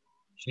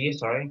 she,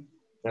 sorry.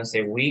 We don't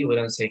say we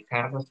don't say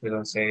Carlos, we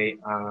don't say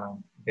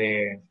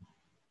the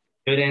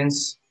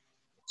students,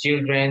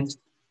 children,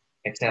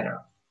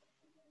 etc.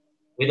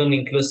 We don't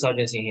include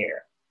subjects in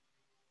here.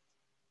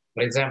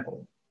 For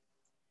example,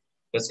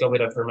 let's go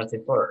with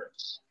affirmative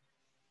verbs.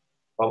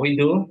 What we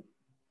do,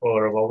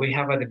 or what we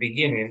have at the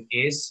beginning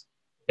is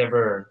the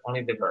verb,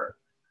 only the verb.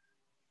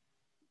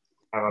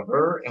 Have a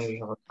verb and we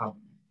have a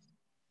complement.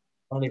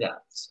 Only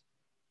that,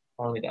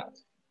 only that.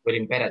 With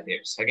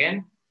imperatives,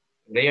 again,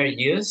 they are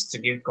used to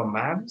give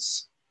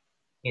commands,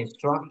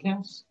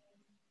 instructions,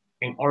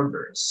 and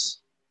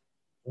orders.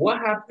 What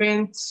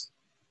happens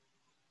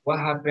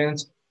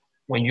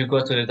when you go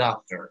to the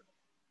doctor?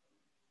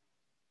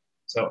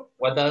 So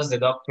what does the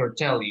doctor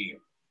tell you?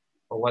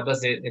 Or what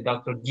does the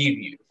doctor give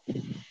you?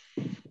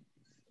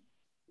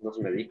 Nos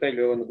medica y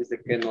luego nos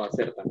dice que no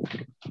hacer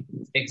también.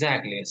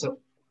 Exactly. So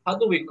how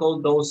do we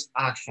call those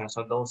actions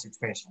or those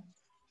expressions?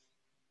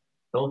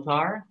 Those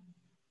are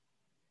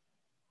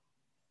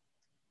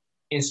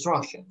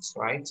instructions,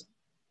 right?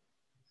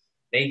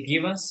 They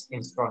give us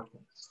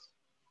instructions.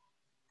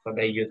 So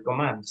they use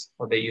commands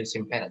or they use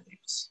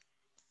imperatives.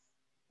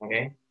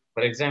 Okay?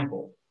 For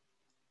example,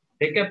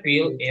 take a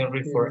pill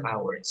every 4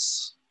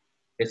 hours.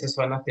 This is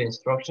one of the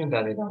instructions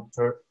that the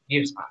doctor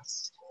gives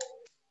us.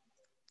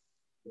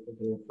 This is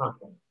the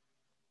instruction.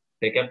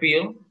 Take a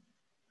pill,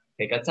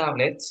 take a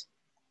tablet,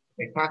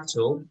 a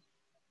capsule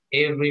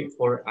every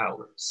 4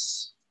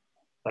 hours.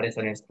 That is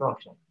an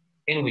instruction.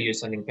 And we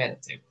use an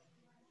imperative.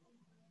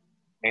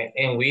 Okay?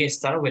 And we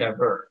start with a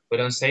verb. We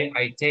don't say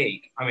I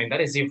take. I mean,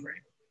 that is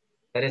different.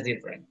 That is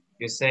different.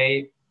 You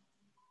say,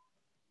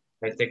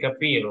 I take a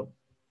pill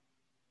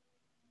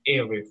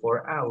every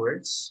 4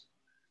 hours.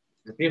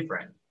 It's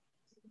different.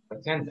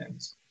 A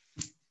sentence.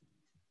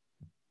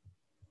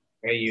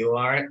 Okay, you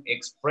are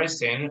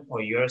expressing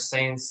or you're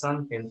saying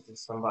something to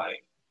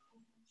somebody.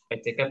 I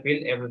take a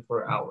pill every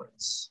 4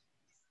 hours.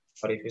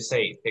 But if you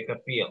say take a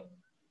pill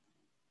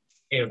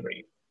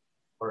every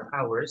 4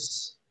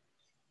 hours,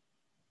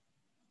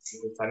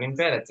 it's an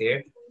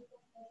imperative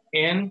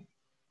and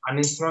an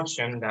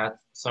instruction that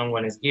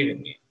someone is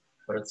giving me.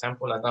 For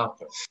example, a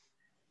doctor.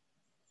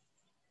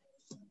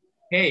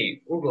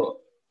 Hey, Hugo,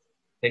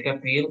 take a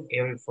pill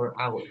every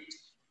 4 hours.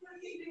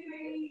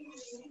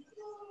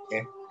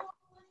 Okay,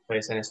 so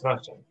it's an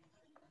instruction.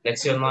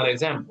 Let's see another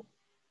example.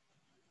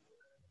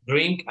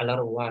 Drink a lot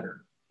of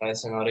water.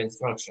 That's another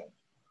instruction.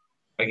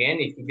 Again,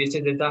 if you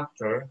visit the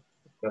doctor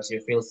because you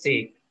feel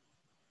sick,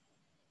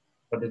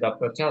 but the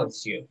doctor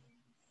tells you,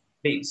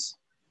 please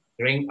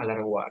drink a lot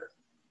of water.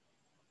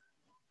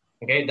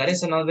 Okay, that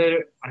is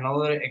another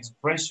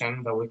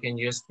expression that we can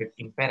use with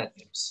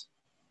imperatives.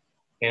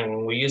 And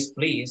when we use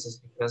please, it's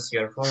because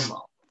you're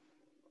formal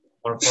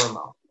or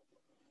formal.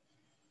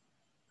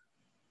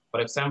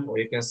 For example,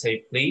 you can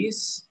say,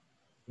 please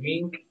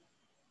drink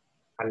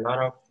a lot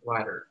of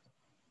water.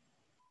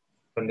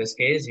 In this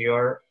case, you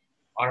are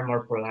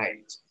more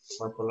polite,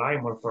 more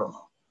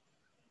formal.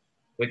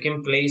 We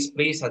can place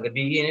please at the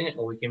beginning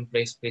or we can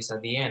place please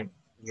at the end.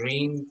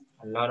 Drink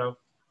a lot of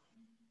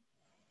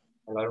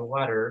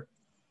water,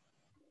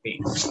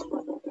 please.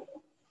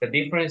 The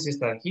difference is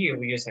that here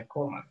we use a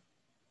comma.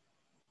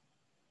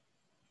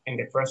 And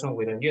the first one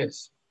we don't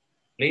use.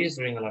 Please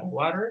drink a lot of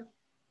water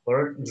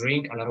or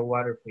drink a lot of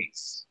water,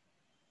 please.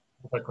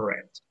 Both are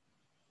correct.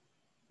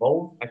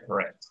 Both are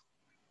correct.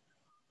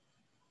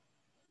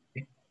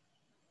 Okay.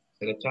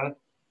 See the chat?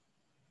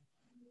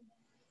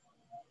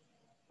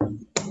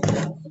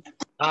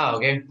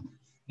 Okay.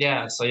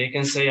 Yeah, so you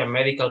can say a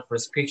medical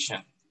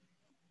prescription.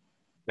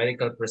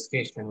 Medical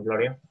prescription,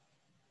 Gloria.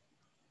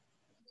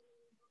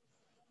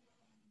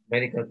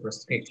 Medical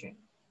prescription.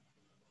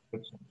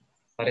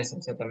 That is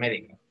receta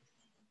médica.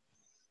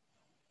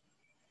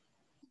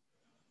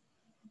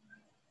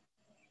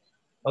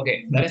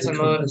 Okay, that is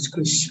another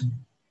prescription.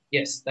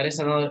 Yes, that is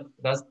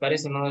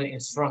another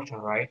instruction,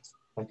 right?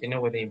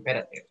 Continue with the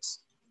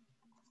imperatives.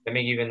 Let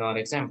me give you another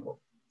example.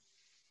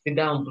 Sit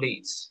down,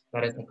 please.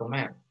 That is a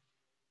command.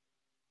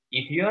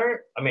 If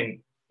you're,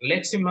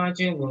 let's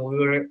imagine when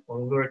we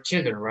were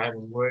children, right?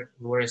 When we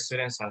were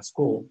students at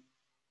school,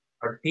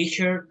 our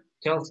teacher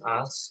told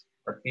us,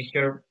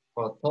 because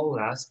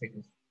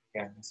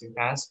as in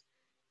past,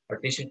 our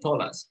teacher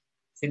told us,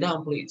 sit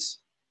down, please.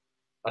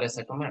 That is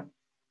a command.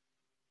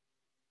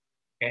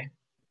 Okay.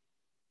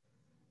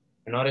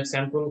 Another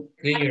example,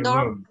 clean your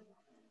room.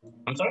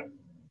 I'm sorry?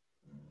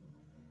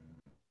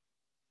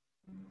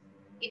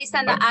 It is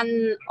an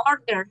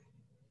order.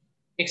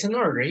 It's an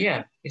order,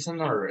 yeah. It's an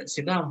order.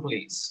 Sit down,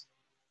 please.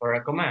 Or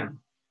a command.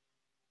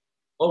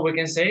 Or we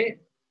can say,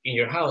 in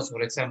your house,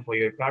 for example,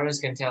 your parents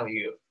can tell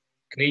you,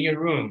 clean your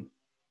room.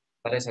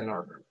 That is an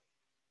order.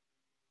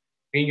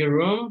 Clean your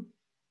room.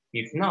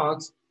 If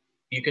not,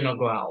 you cannot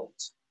go out.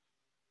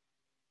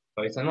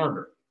 So it's an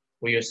order.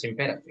 We use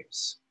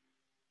imperatives.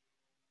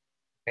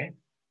 Okay?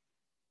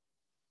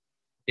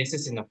 This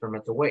is in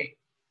affirmative way.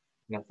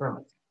 In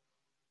affirmative.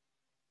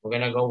 We're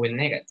gonna go with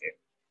negative.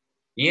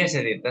 Yes,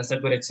 Edith, that's a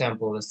good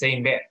example. Stay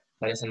in bed.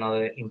 That is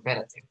another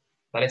imperative.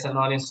 That is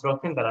another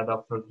instruction that a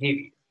doctor gives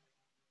you.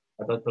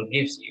 A doctor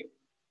gives you.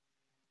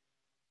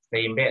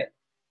 Stay in bed.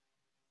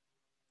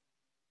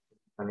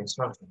 An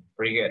instruction.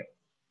 Pretty good.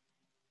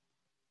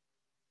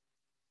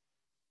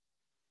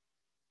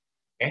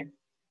 Okay.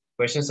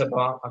 Questions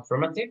about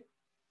affirmative?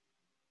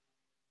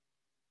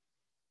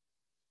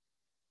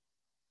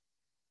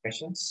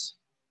 Questions?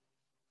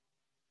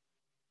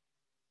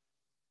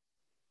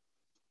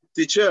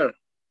 Teacher.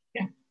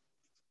 Yeah.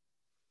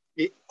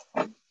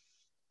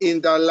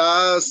 In the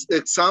last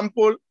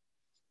example,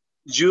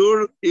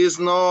 your is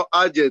no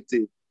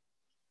adjective.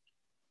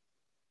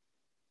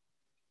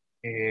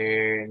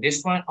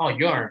 This one, oh,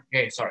 your.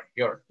 Okay, sorry,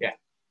 your. Yeah.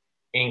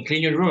 In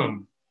clean your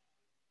room.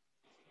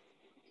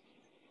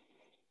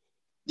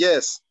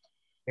 Yes.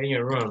 Clean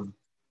your room.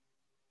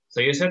 So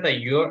you said that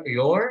you're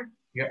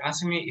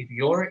asking me if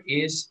your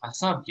is a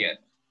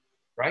subject,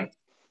 right?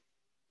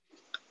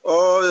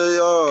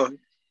 Oh,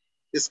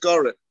 it's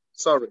correct.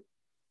 Sorry.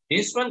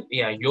 This one,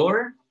 yeah,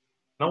 your,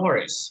 no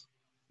worries.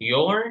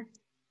 Your,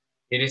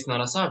 it is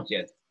not a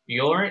subject.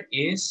 Your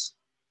is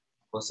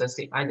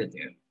possessive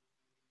adjective.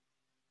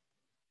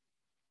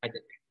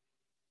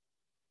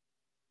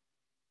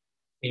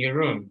 In your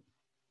room.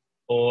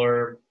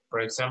 Or, for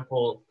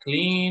example,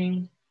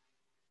 clean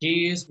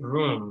his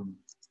room.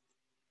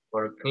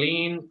 Or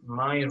clean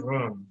my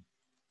room.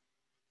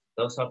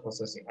 Those are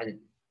possessive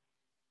adjectives.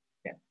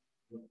 Yeah.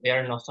 They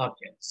are no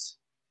subjects.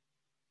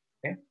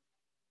 Okay.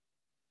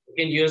 You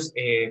can use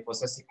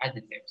possessive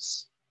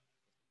adjectives.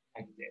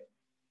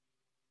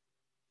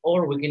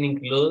 Or we can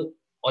include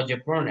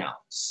object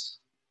pronouns.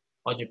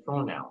 Object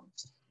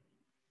pronouns.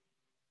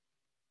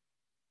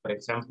 For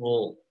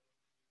example,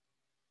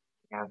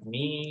 we have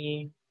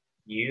me,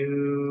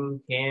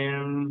 you,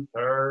 him,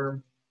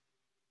 her.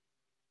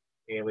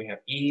 Here we have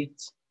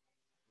it,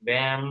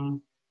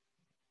 them,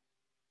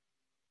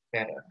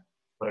 etc.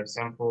 For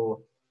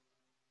example,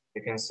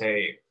 you can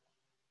say,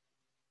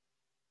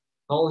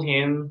 call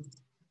him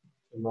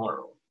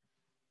tomorrow.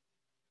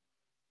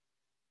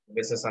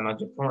 This is an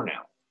object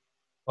pronoun.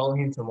 Call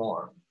him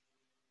tomorrow.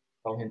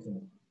 Call him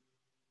tomorrow.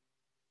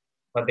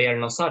 But they are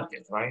no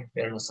subjects, right?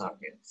 They are no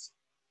subjects.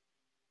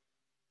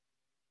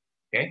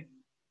 Okay?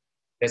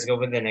 Let's go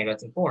with the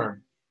negative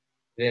form.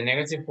 The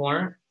negative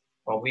form,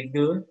 what we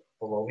do,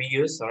 or what we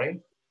use, sorry,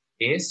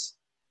 is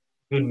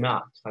do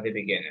not at the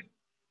beginning.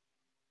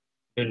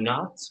 Do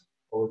not,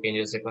 or we can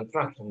use the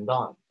contraction,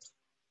 don't.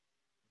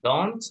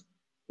 Don't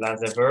plus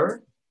the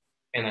verb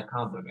and a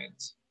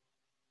complement.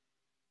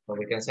 So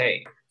we can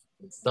say,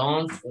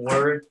 don't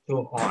work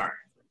too hard.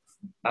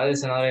 That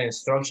is another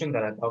instruction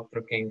that a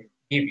doctor can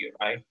give you,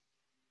 right? If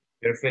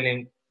you're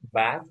feeling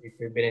bad, if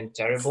you're feeling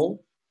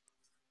terrible,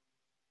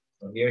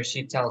 so he or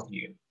she tells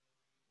you,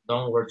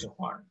 don't work too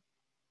hard.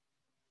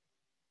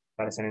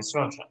 That is an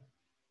instruction.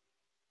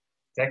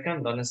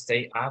 Second, don't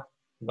stay up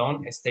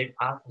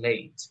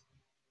late.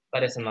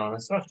 That is another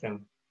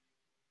instruction.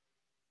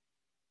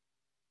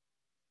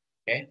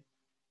 Okay.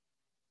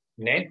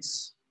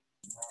 Next,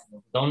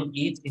 don't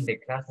eat in the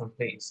classroom,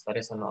 please. That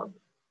is another.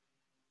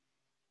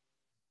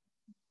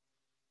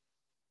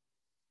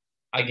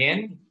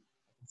 Again,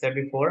 I said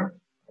before,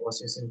 I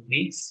was using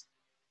please.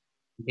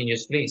 You can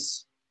use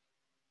please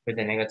with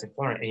the negative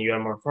form and you are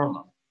more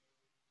formal.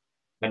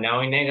 But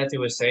now in negative,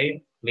 we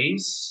say,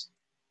 please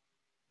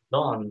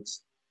don't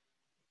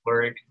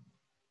work.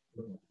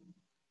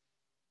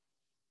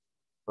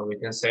 So we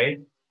can say,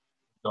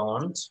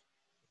 don't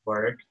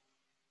work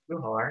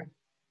too hard,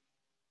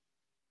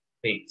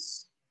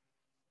 please.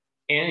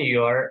 And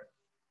you are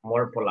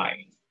more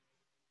polite,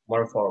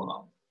 more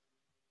formal.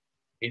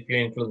 If you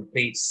include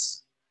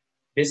please.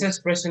 This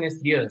expression is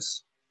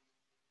used.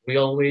 We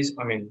always,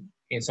 I mean,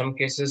 in some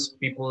cases,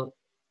 people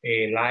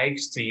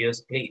likes to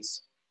use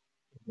please,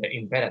 the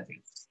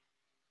imperatives.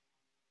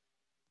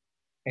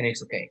 And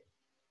it's okay.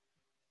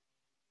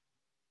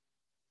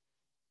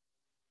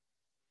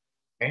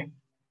 Okay.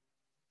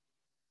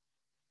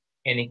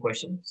 Any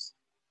questions?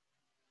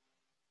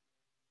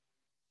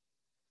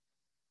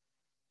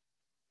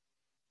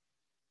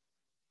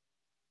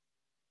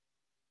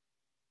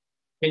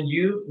 Can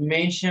you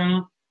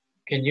mention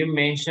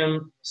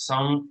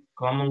some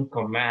common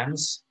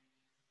commands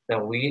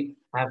that we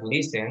have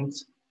listened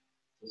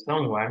to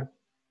someone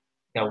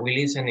that we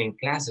listen in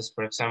classes,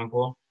 for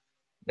example,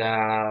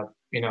 that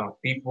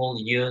people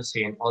use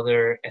in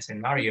other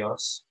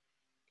scenarios?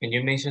 Can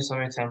you mention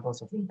some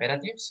examples of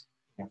imperatives,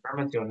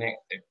 affirmative or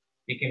negative?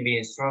 It can be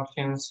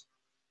instructions,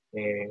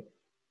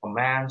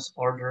 commands,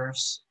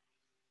 orders.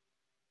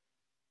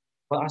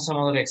 What are some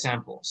other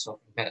examples of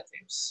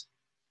imperatives?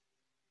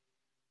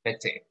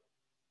 Let's see.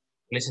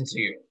 Listen to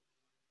you.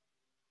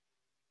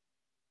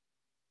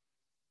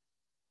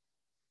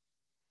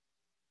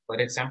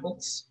 What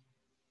examples?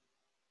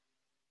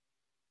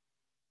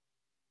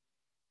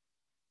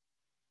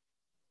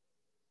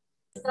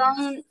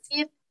 Don't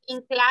eat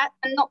in class.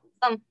 No,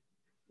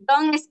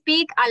 don't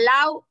speak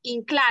aloud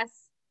in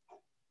class.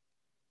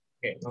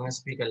 Okay, don't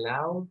speak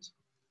aloud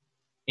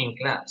in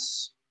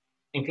class.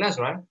 In class,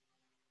 right?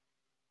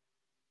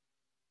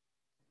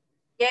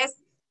 Yes.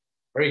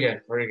 Very good,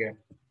 very good.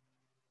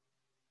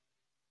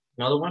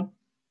 Another one?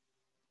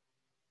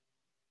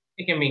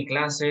 It can be in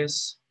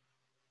classes.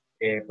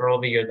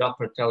 Probably your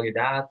doctor tell you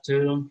that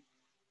too,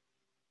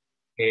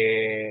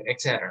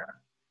 etc.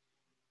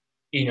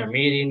 In a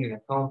meeting, in a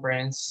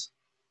conference.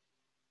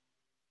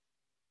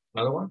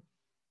 Another one?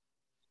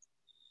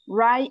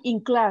 Write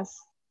in class.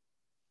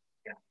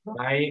 Yeah.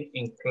 Write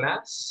in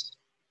class,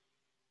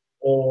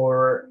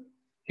 or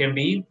can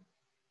be,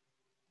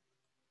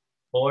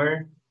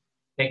 or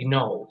take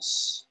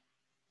notes.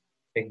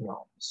 Take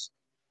notes.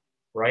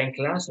 Write in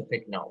class or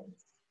take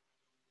notes.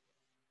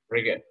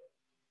 Very good.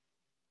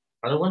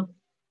 Another one?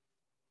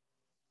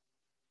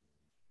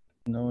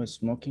 No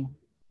smoking.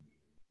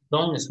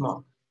 Don't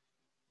smoke.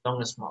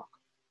 Don't smoke.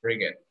 Very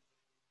good.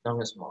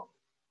 Don't smoke.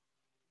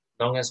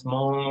 Don't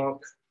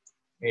smoke.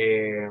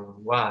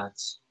 What?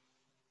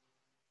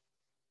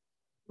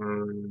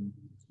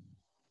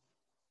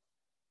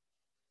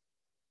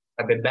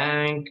 At the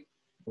bank.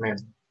 I mean,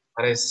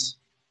 what is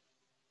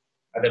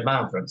at the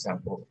bank, for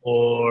example,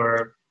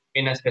 or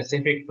in a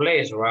specific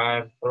place,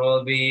 right?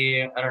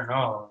 Probably, I don't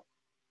know.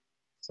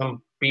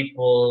 Some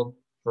people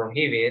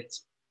prohibit,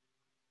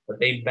 but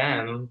they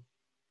ban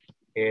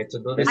to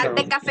do this. At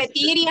the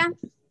cafeteria.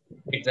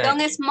 Exactly.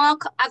 Don't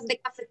smoke at the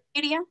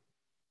cafeteria.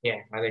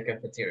 Yeah, at the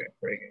cafeteria.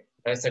 Very good.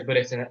 That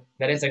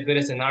is a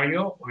good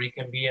scenario, or it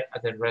can be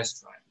at the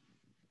restaurant.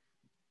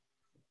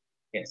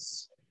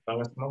 Yes.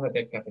 Don't smoke at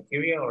the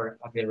cafeteria or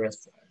at the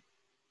restaurant.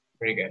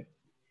 Very good.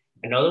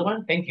 Another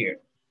one? Thank you.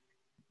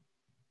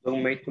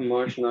 Don't make too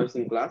much noise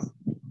in class.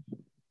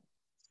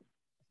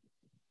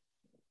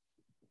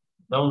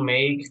 Don't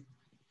make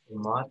too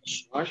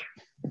much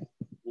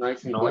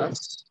noise in noise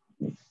class.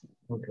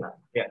 In class.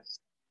 Yes.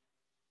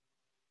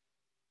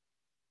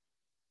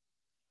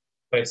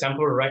 For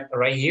example,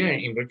 right here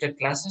in virtual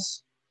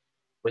classes,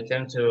 we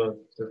tend to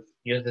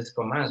use this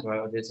commands,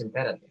 right? This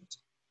imperatives.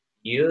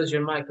 Use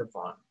your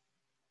microphone.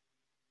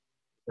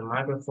 The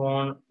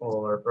microphone,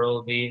 or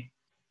probably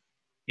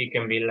it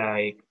can be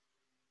like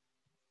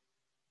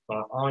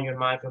on your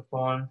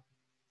microphone,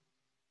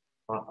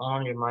 or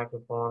on your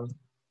microphone,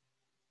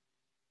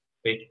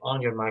 switch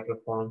on your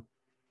microphone,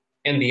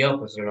 and the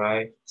opposite,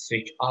 right?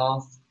 Switch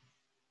off,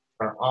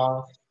 turn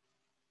off,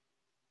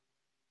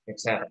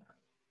 etc.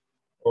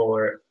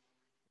 Or it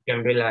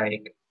can be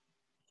like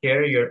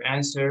share your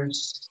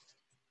answers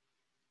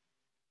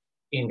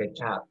in the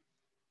chat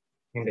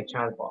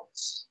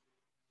box.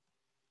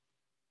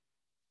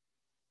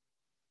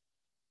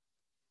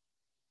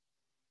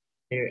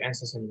 Share your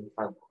answers in the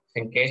chat box.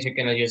 In case you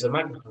cannot use the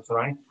microphone,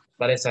 right?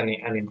 That is an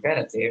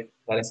imperative.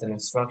 That is an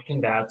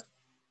instruction that,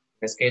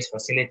 in this case,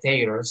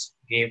 facilitators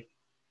give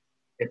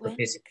the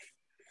participant.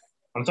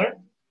 I'm sorry?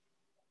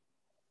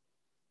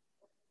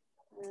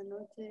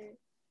 Anoche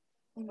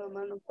mi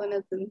mamá no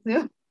pone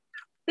atención.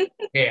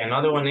 Okay,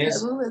 another one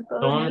is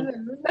don't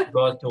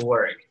go to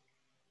work.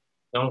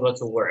 Don't go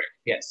to work.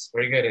 Yes,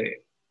 very good.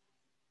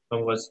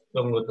 Don't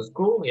go to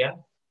school, yeah.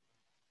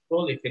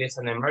 School, if it is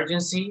an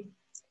emergency,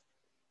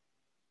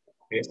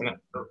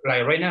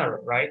 like right now,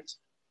 right?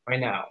 Right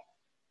now,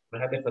 we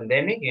have the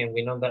pandemic and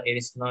we know that it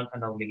is not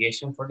an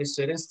obligation for the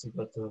students to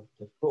go to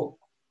school.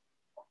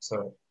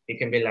 So it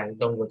can be like,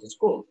 don't go to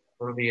school.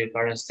 Probably your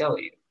parents tell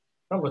you,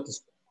 don't go to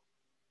school.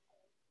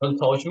 Don't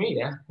touch me,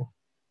 yeah.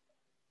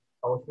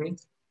 Touch me.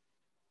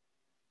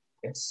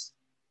 Yes.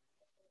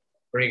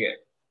 Very good.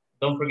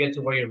 Don't forget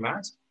to wear your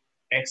mask.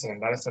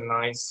 Excellent. That is a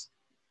nice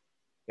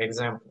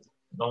example.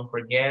 Don't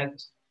forget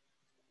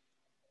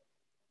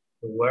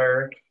to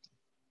wear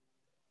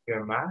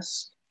your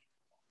mask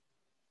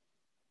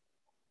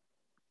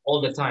all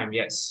the time.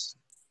 Yes.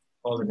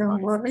 All the time.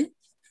 Don't worry.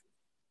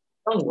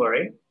 Don't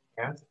worry.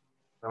 Yeah.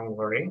 Don't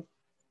worry.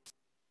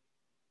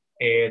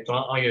 Turn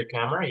on your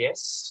camera.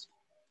 Yes.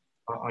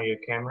 Turn on your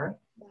camera.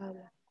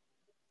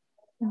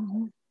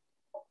 Mm-hmm.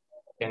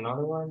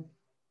 Another one.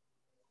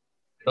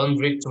 Don't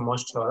drink too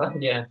much soda.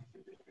 Yeah.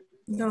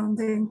 Don't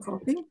drink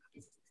coffee.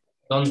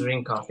 Don't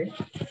drink coffee.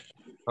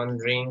 Don't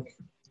drink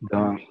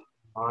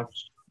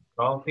much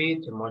coffee,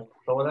 too much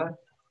soda.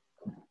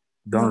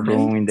 Don't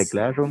roam in the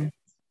classroom.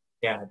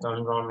 Yeah,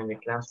 don't roam in the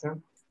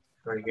classroom.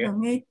 Very good.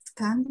 Don't eat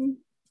candy.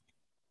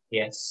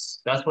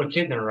 Yes, that's for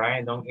children,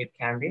 right? Don't eat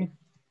candy.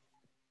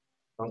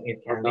 Don't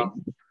eat candy.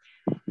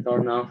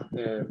 Turn off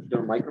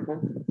your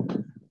microphone.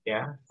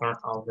 Yeah, turn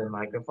off the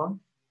microphone.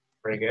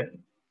 Very good.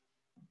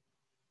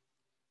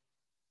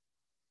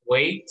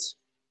 Wait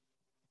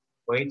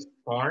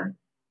for.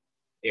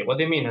 Yeah, what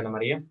do you mean, Ana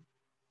Maria?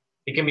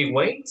 It can be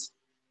wait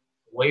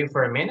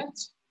for a minute,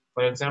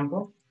 for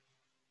example.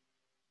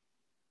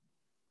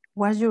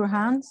 Wash your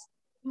hands.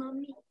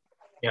 Mommy.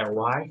 Yeah,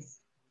 wash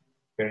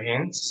your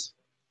hands.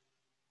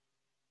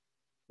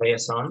 Play a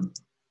song.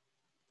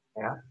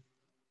 Yeah.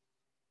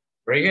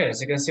 Very good.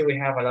 As you can see, we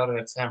have a lot of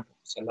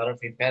examples, a lot of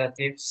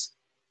imperatives,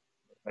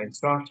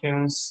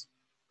 instructions,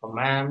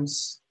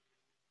 commands,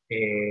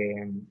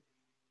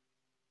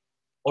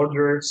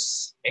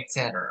 orders,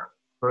 etc.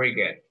 Very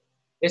good.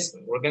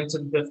 Listen, we're going to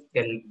do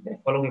the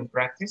following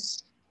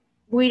practice.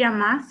 Wear a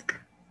mask.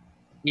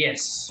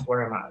 Yes,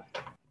 wear a mask.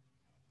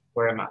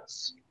 Wear a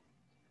mask.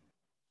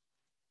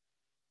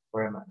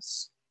 Wear a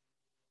mask.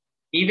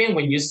 Even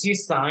when you see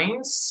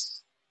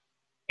signs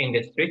in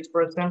the street,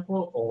 for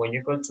example, or when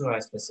you go to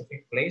a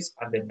specific place,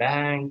 at the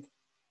bank,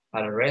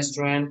 at a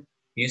restaurant,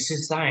 you see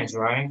signs,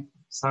 right?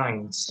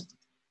 Signs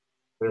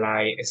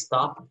like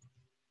stop,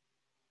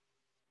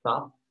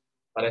 stop.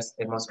 That is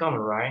the most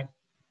common, right?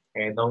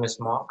 Don't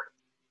smoke.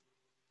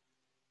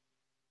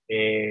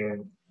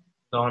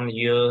 Don't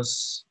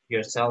use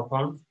your cell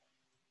phone.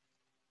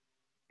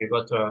 You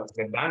go to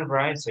the bank,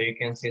 right? So you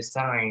can see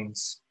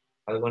signs.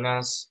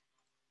 Algunas,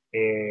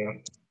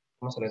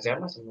 ¿cómo se les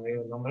llama? Se me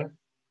olvidó el nombre.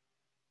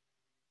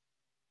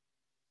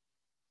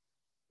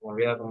 Me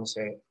olvida cómo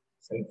se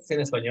dice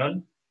en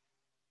español.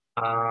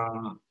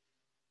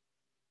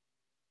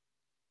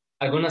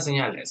 Algunas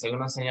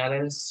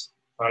señales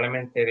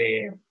probablemente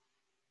de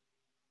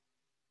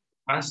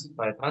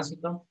para el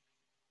tránsito,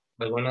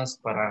 algunas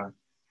para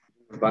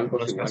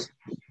Bancos igual.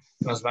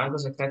 los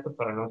bancos, exacto,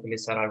 para no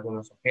utilizar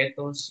algunos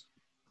objetos,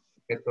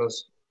 en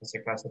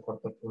ese caso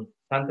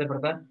cortopunzantes,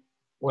 ¿verdad?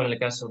 O en el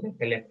caso del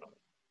teléfono.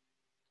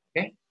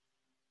 Okay?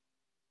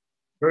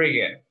 Very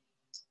good.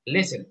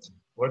 Listen,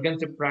 we're going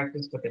to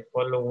practice with the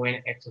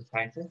following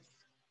exercises.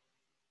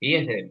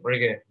 Yes, very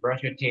good.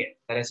 Brush your teeth.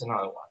 That is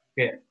another one.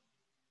 Good.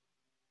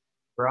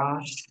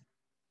 Brush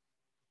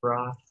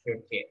your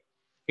teeth.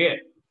 Good.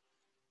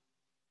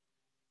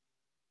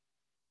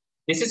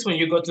 This is when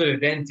you go to the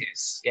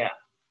dentist. Yeah.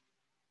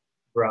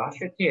 Brush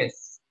your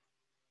teeth.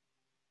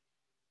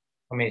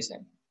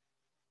 Amazing.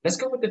 Let's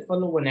go with the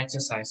following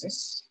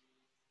exercises.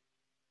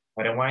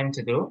 What I want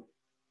you to do,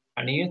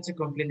 I need you to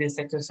complete these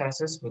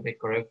exercises with the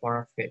correct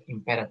form of the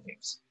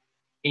imperatives.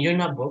 In your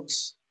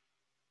notebooks,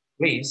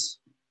 please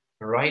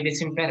write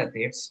these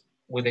imperatives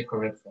with the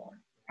correct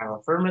form. We have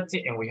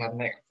affirmative and we have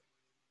negative.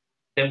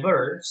 The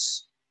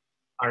verbs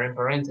are in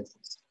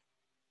parentheses.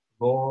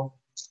 Go,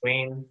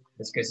 swim,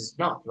 this case is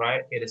not,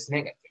 right? It is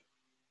negative.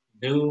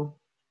 Do,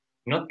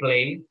 not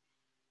play,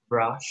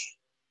 brush,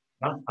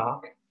 not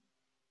talk,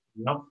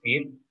 not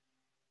feed,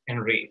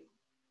 and read.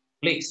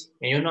 Please,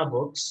 in your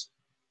notebooks,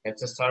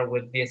 let's start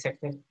with the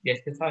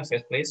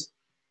exercises, please.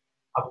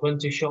 I'm going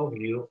to show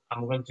you,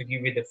 I'm going to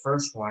give you the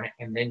first one,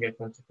 and then you're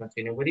going to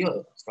continue with the other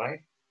ones, right?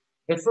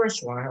 The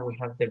first one, we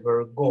have the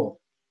verb go,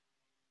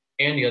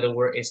 and the other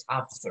word is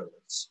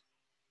afterwards.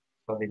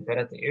 So the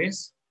imperative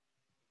is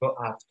go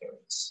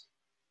afterwards.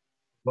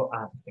 Go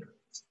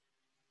afterwards.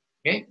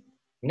 Okay?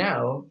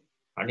 Now,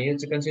 I need you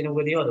to continue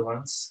with the other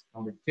ones.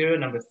 Number 2,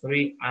 number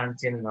 3,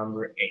 until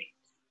number 8.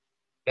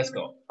 Let's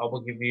go. I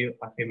will give you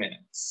a few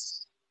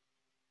minutes.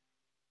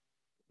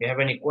 If you have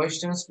any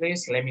questions,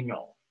 please let me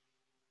know.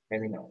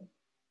 Let me know.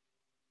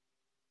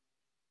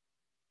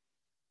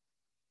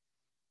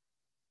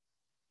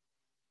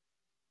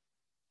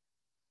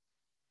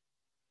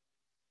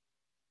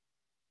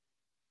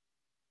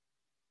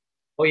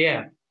 Oh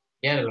yeah,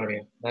 yeah,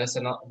 Gloria. That's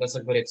a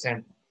good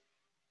example.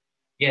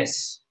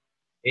 Yes,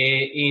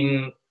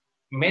 in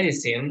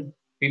medicine,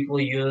 people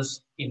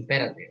use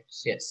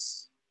imperatives.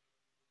 Yes,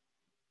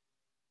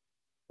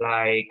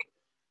 like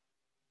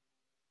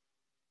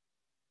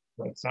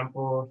for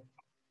example,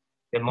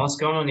 the most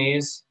common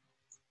is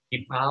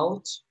keep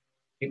out,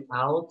 keep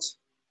out.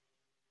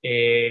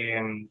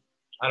 I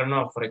don't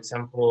know. For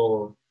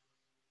example,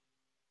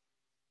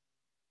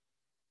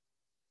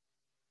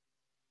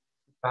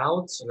 keep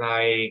out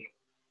like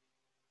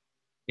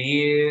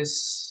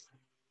this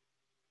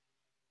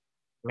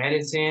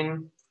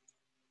medicine.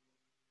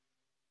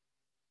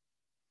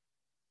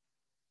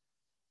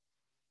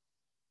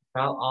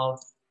 Fell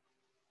off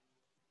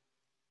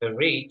the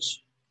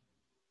reach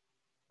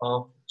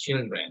of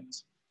children.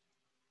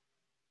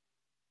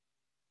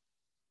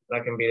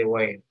 That can be the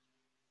way.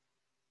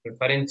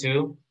 Referring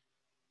to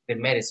the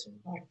medicine,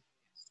 right?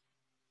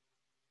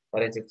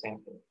 That is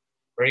example.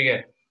 Very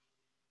good.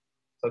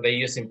 So they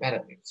use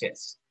imperatives,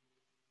 yes.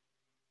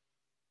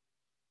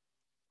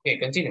 Okay,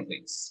 continue,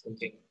 please.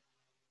 Continue.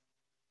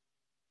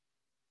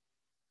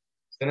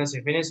 As soon as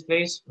you finish,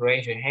 please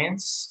raise your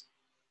hands.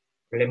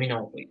 Let me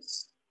know,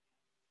 please.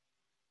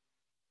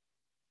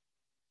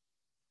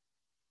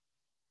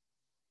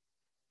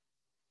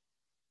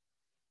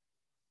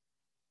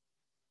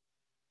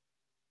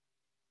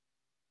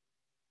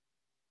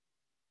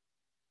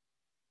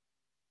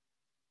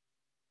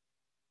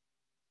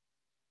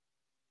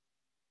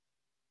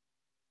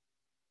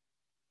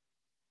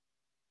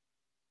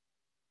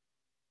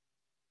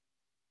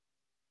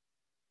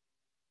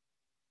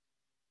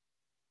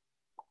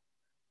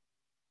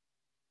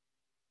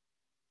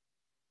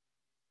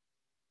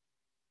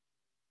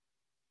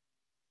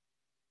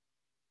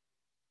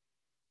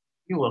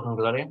 You're welcome,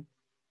 Gloria.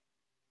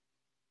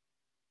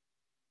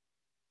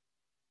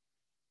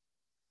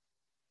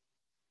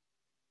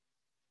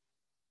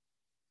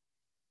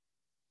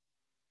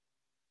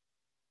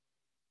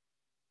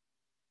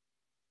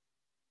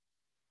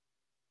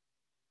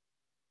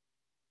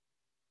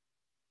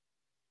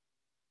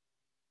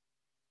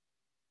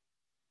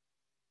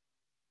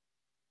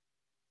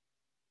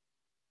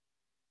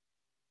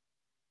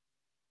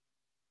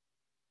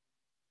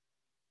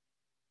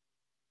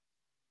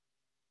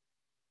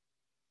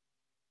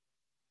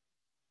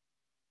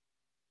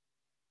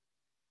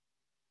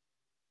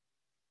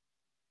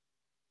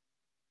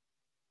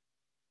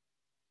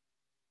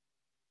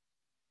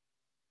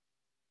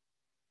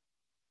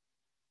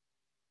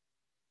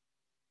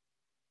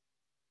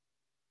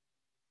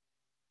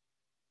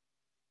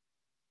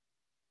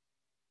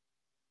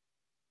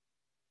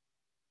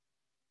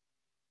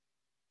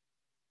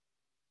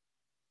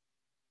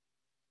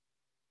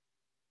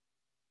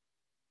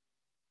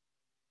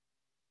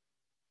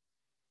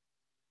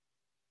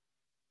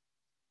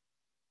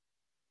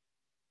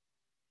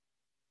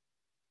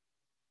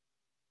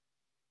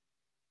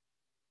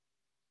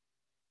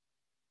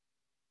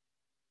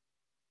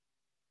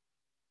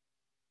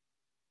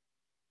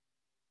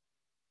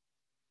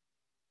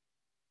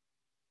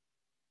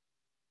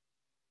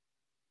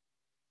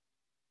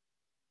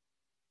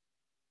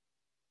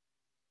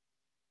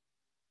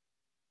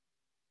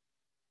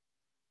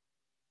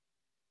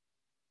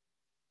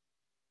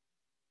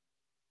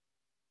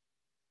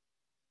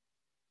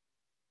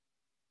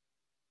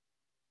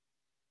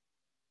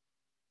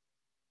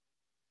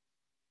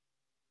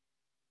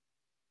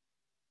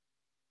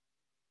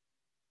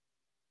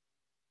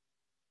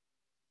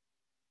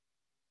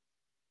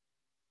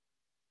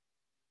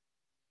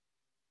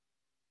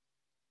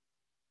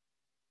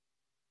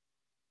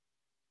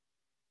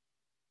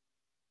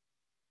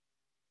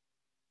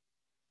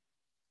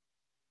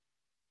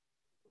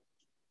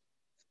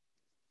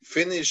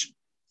 Finish.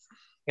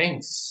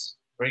 Thanks.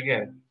 Very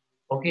good.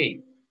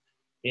 Okay.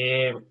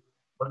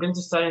 We're going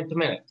to start in 2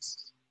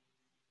 minutes.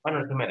 1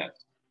 or 2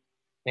 minutes.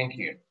 Thank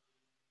you.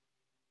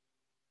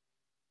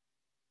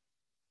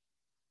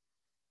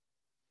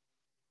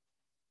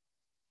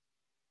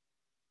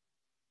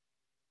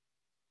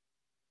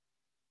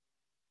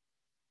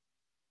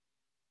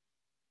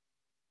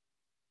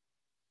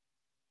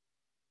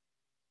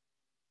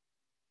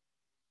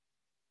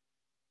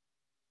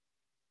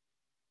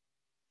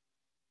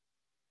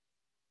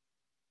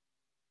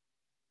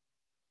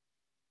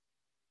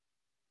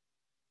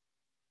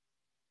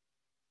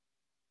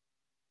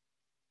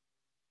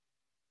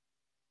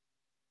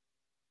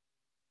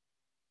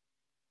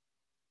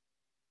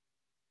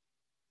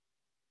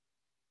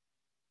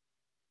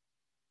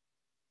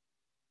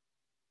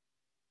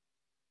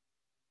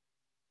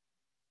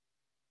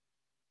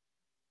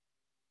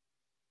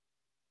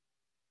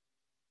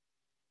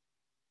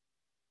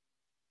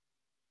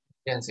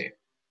 Can see.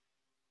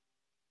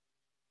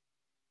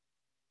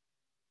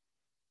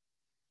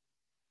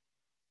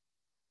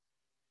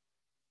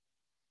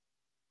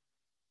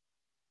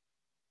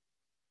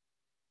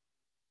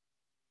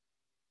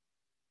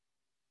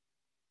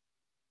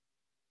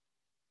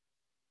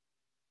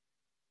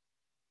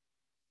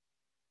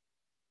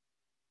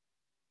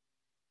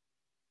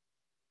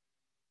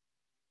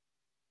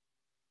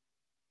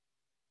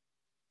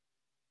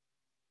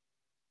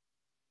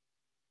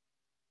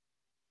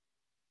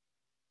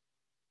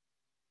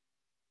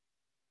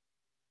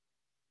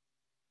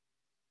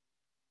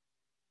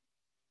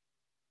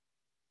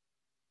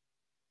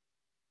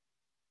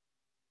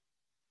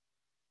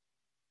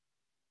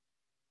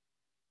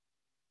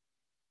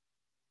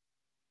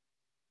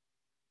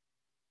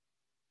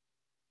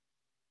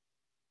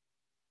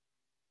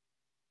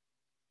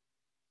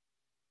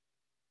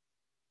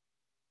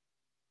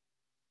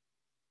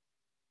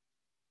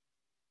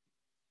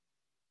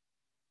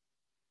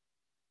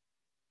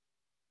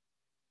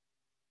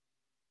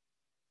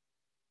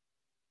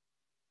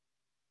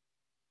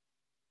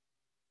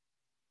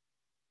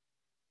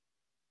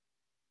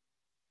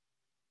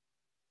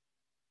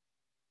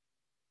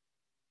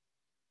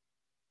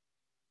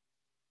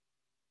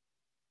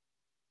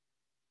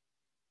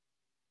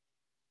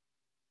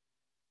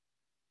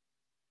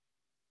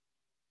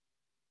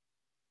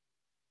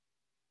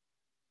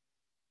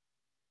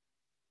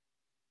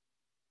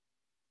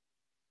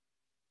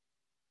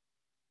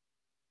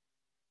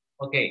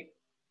 Okay,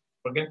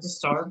 we're going to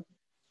start,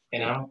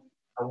 and I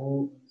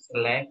will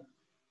select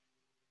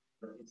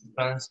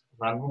participants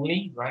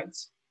randomly, right?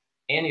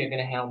 And you're going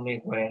to help me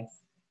with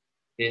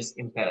these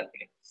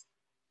imperatives.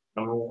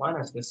 Number 1,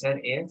 as we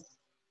said, is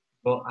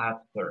go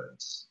after.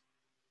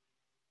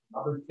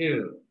 Number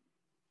 2,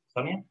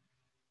 Sonia?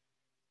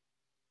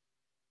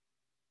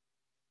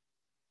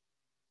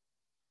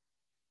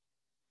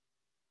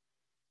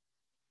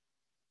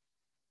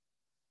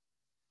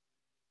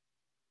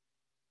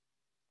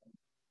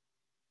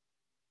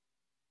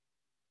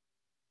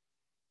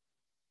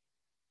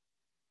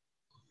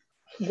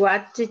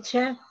 What,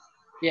 teacher?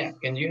 Yeah,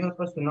 can you help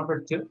us with number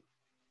 2?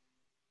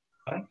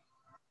 Okay.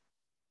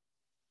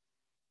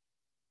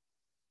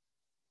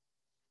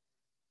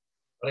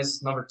 What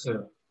is number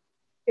 2?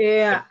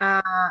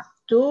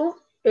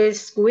 To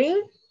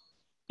screen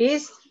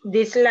is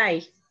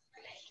display.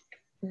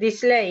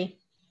 Display.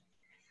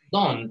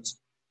 Don't.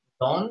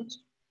 Don't.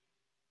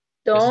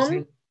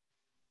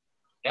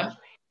 Yeah.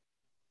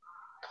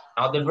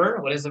 Now the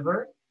verb, what is the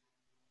verb?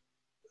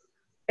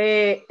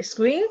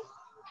 Screen.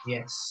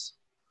 Yes.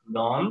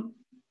 Don't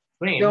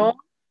screen. Don't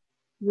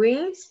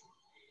wings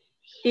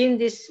in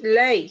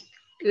display.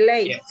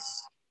 Late.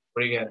 Yes.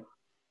 Pretty good.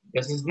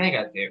 This is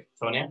negative,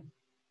 Sonia.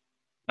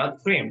 Not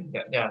scream.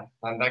 Yeah.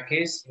 In that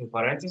case, in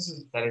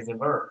parentheses, that is the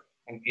verb.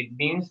 And it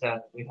means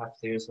that we have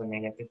to use a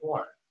negative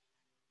form.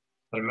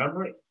 So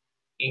remember,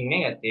 in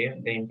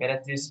negative, the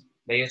imperatives,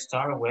 they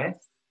start with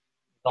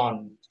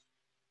don't.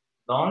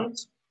 Don't,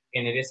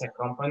 and it is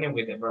accompanied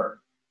with the verb.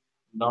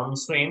 Don't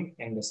swim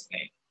in the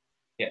snake.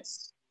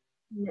 Yes.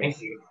 Yes.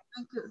 Thank you.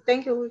 Thank you.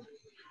 Thank you.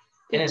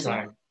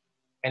 Anytime.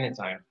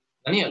 Anytime.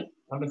 Daniel,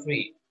 number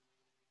 3.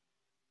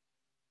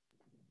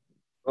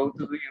 Go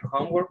to do your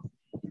homework.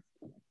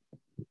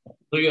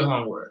 Do your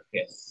homework.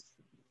 Yes.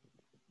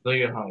 Do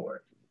your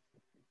homework.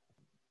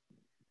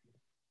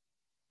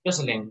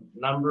 Jocelyn,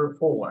 number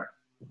 4.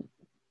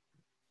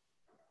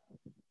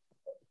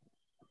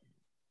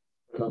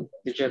 Perdón,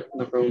 teacher,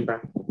 una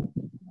pregunta.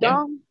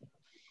 Yeah.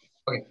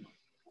 Okay.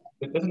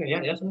 Jocelyn,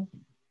 yeah, Jocelyn.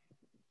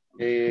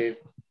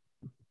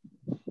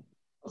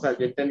 O sea,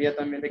 yo entendía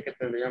también de que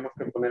tendríamos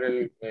que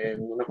poner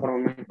una forma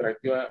más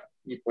interactiva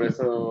y por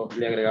eso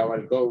le agregaba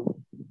el go.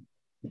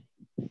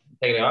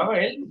 ¿Te agregaba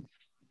él?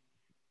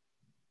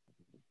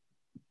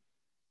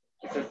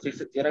 Si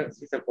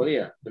se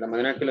podía. De la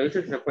manera que lo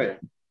hice, si se puede.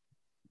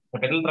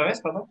 Repite otra vez,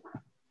 perdón.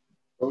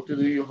 Go to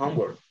do your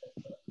homework.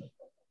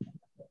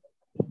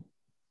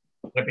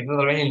 Repite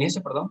otra vez el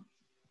inicio, perdón.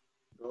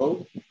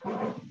 Go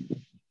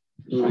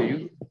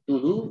to do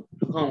your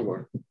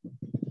homework.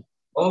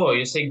 Oh,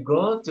 you say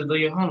go to do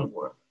your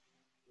homework.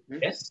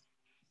 Yes?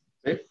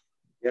 Sí.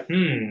 Yeah.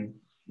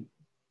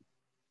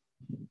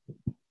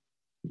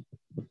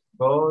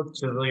 Go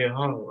to do your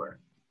homework.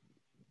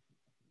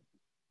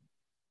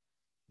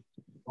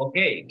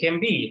 Okay, can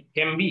be.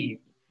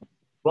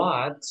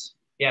 But,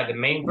 yeah, the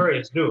main verb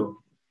is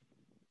do.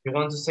 If you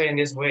want to say in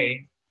this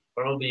way,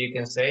 probably you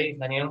can say,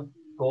 Daniel,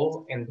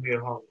 go and do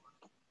your homework.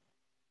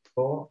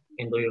 Go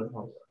and do your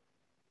homework.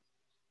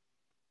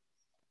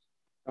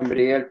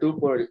 Cambiaría el tú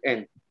por el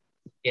en.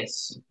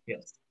 Yes,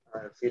 yes. A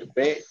decir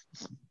ve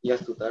y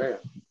haz tu tarea.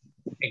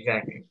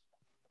 Exactly.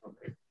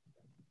 Okay.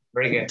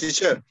 Very good.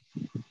 Teacher,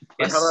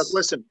 Yes. I have a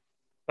question.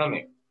 Tell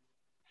me.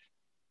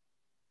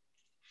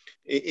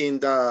 In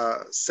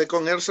the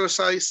second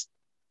exercise,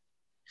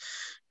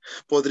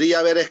 ¿podría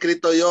haber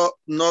escrito yo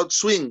not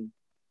swing?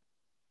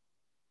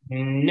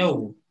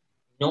 No,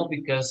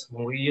 because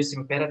when we use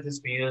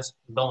imperatives, we use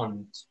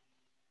don't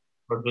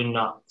or do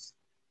not.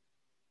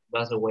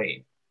 That's the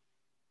way.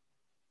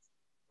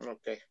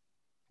 Okay.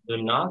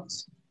 Do not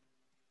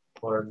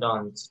or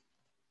don't.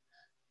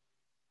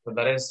 So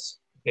that is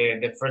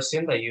the first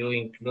thing that you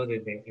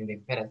included in the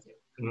imperative.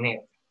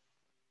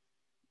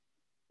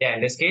 Yeah,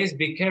 in this case,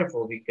 be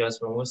careful because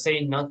when we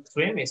say not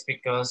swim, it's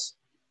because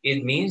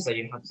it means that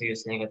you have to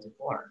use negative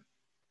form.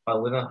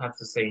 But we don't have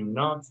to say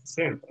not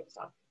swim, for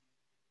example.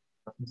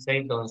 We have to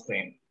say don't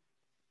swim.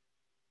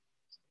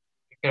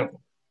 Be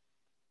careful.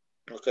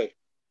 Okay.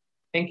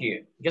 Thank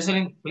you.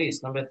 Jocelyn,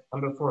 please, number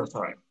 4,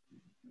 sorry.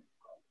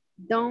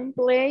 Don't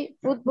play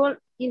football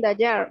in the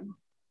yard.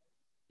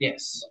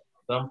 Yes,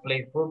 don't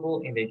play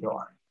football in the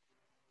yard.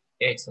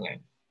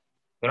 Excellent.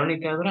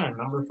 Veronica Duran,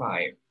 number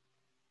 5.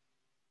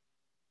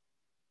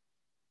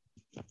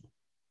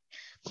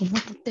 ¿Cómo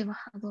tú te vas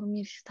a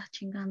dormir si estás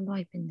chingando?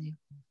 Ay, pendejo.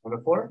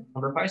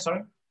 Number 5,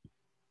 sorry.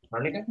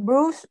 Veronica?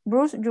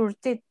 Brush your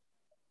teeth.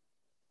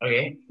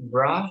 Okay,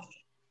 brush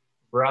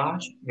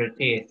your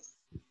teeth.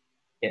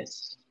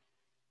 Yes,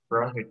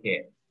 brush your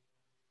teeth.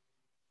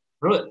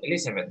 Ruth,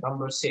 Elizabeth,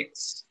 number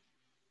 6.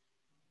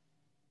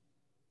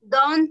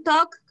 Don't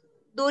talk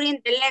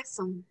during the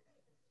lesson.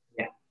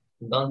 Yeah,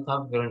 don't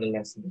talk during the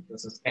lesson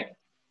because it's bad.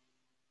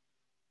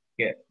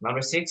 Good.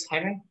 Number 6,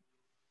 Jaime?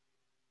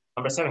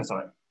 Number 7,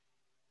 sorry.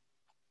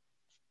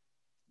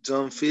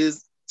 Don't feed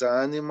the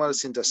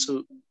animals in the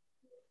zoo.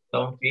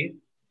 Don't feed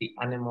the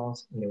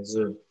animals in the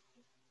zoo.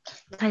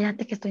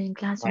 Cállate que estoy en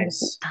clase.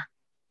 Nice.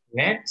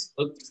 Next,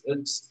 oops,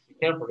 be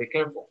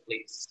careful,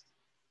 please.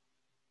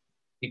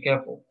 Be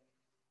careful.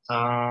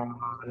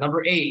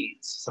 Number 8,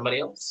 somebody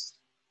else?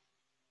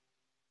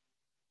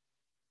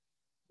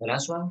 The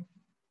last one?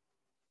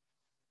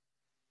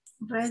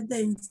 Read the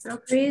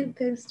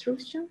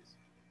instructions.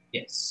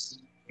 Yes,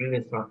 read the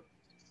instructions.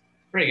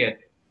 Very good.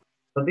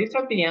 So these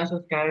are the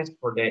answers, guys,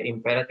 for the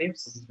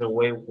imperatives. This is the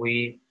way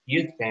we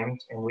use them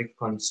and we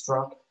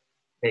construct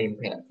the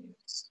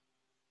imperatives.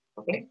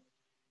 Okay?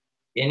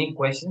 Any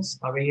questions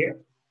over here?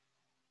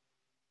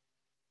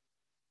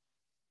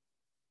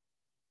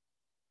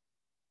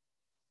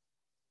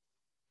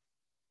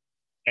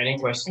 Any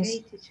questions?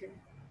 Okay, teacher.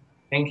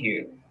 Thank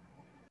you.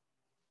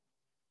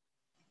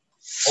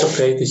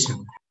 Okay, teacher.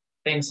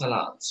 Thanks a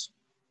lot.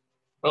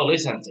 Well,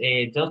 listen,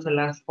 just the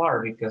last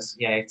part because,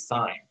 yeah, it's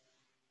time.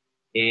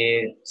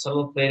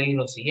 Solo pedir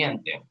lo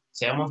siguiente.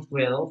 Seamos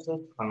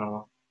cuidadosos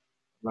cuando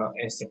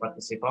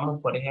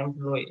participamos, por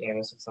ejemplo, y a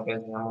veces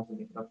damos el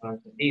micrófono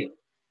encendido.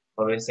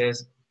 A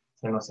veces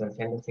se nos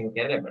enciende sin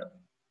querer, ¿verdad?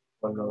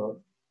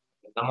 Cuando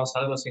damos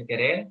algo sin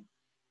querer,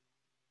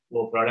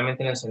 o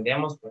probablemente lo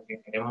encendemos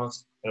porque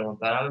queremos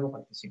preguntar algo,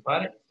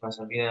 participar, y nos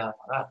olvida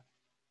apagar.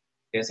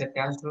 En ese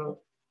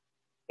caso,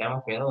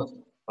 seamos cuidadosos,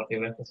 porque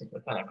veo que se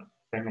trata, ¿no?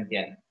 Ustedes me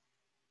entienden.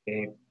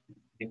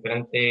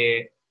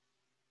 Diferente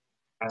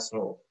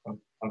caso,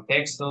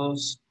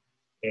 contextos,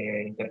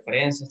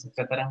 interferencias,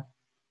 etcétera,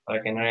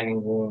 para que no haya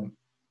ningún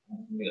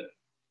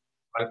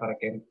para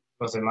que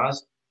los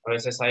demás, a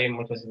veces hay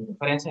muchas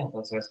interferencias,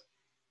 entonces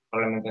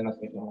probablemente no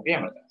escuchemos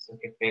bien, ¿verdad? Así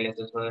que pedirles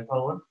eso de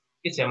favor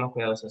y seamos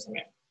cuidadosos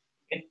también.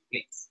 Okay,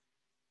 please.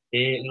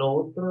 Lo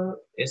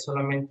otro es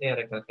solamente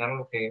recalcar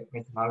lo que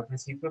mencionaba al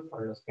principio,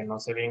 para los que no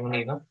se ven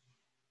unidos,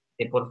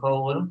 que por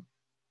favor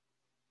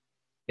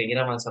seguir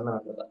avanzando en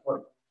la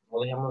plataforma.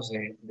 No dejemos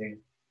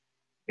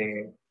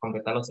de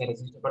completar los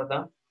ejercicios,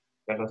 ¿verdad?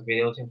 Ver los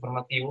videos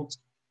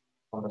informativos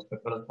con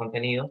respecto a los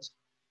contenidos,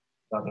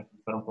 para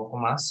refrescar un poco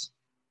más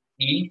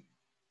y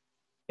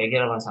seguir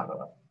avanzando,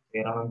 ¿verdad?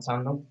 Seguir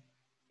avanzando.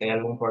 Si hay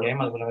algún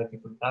problema, alguna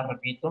dificultad,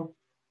 repito,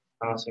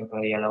 estamos siempre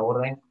ahí a la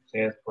orden.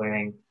 Ustedes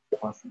pueden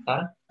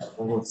consultar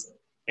con gusto.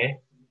 ¿Okay?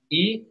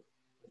 Y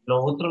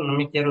lo otro, no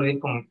me quiero ir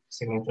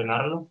sin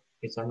mencionarlo,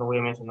 quizás lo voy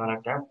a mencionar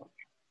acá,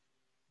 porque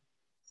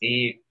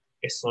sí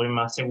estoy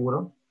más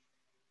seguro.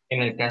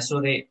 En el caso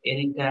de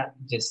Erika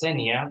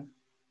Yesenia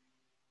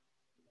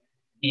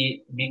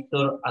y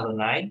Víctor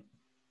Adonai,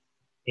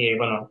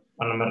 bueno,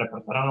 cuando me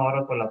reportaron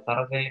ahora por la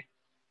tarde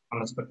con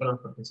respecto a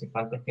los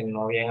participantes que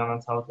no habían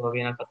avanzado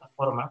todavía en la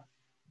plataforma,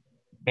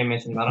 me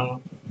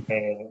mencionaron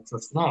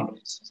sus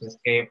nombres, así es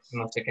que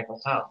no sé qué ha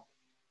pasado.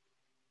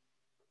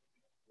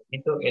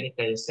 Vito,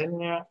 Erika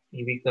Yesenia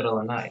y Víctor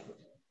Adonai.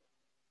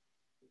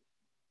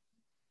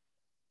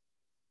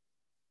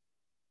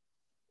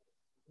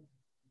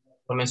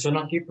 Lo menciono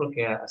aquí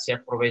porque así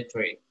aprovecho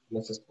y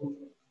les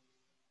escucho.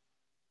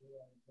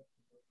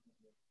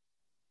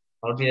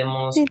 No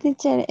olvidemos. Sí,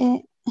 teacher.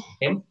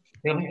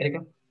 Dígame,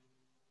 Erika.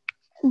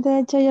 De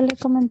hecho, yo le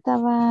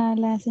comentaba a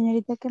la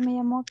señorita que me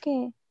llamó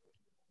que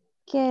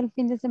el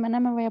fin de semana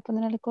me voy a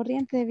poner al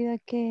corriente debido a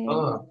que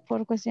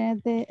por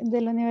cuestiones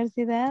de la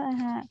universidad,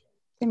 ajá,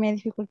 se me ha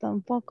dificultado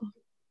un poco.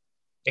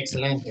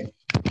 Excelente.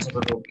 No se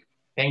preocupe.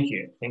 Thank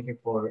you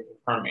for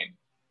informing.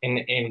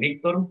 En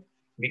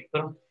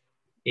Víctor,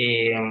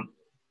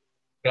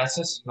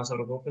 gracias, no se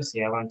preocupe,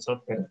 si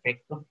avanzó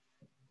perfecto,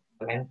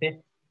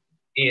 excelente.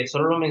 Y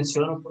solo lo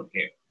menciono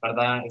porque,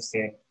 verdad, a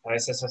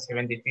veces se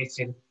ven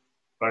difícil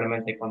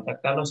probablemente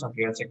contactarlos,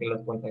 aunque yo sé que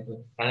los contactos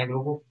están en el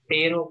grupo,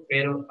 pero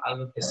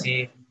algo que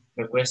sí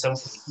me cuesta un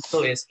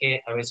poquito es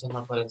que a veces no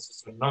aparecen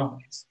sus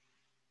nombres.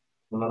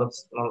 No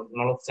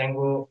los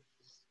tengo,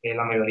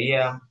 la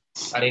mayoría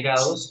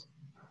agregados,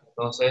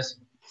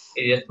 entonces,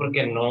 y es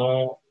porque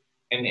no,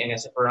 en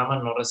ese programa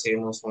no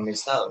recibimos un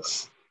listado,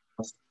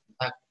 los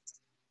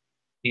contactos.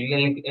 Sí,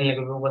 en el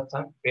grupo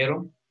WhatsApp,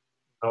 pero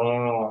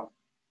no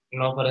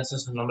aparecen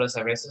sus nombres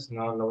a veces,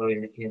 no logro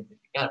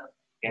identificar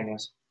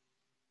quiénes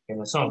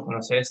son.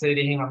 Cuando ustedes se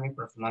dirigen a mí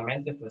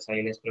personalmente, pues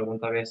ahí les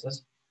pregunto a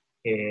veces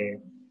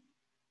quién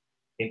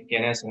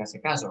es en ese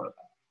caso,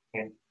 ¿verdad?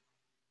 De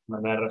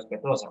manera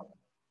respetuosa,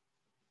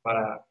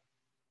 ¿verdad?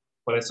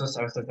 Por eso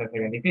a veces es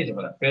bien difícil,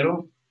 ¿verdad?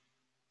 Pero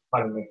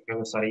me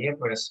gustaría,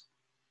 pues,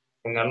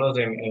 tenerlos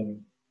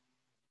en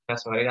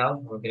caso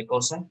agregado, cualquier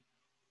cosa,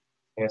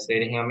 que se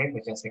dirigen a mí,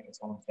 pues ya sé que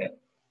son ustedes.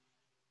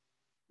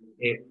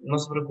 No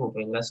se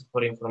preocupen, gracias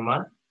por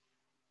informar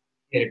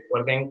y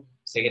recuerden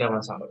seguir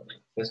avanzando.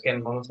 Entonces, que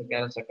vamos a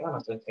quedar hasta acá, no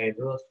sé si hay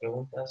dudas,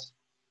 preguntas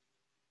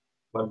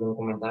o algún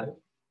comentario.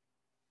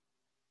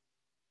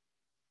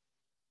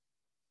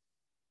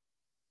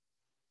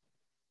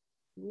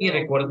 Y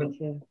recuerden,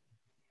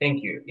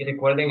 thank you, y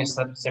recuerden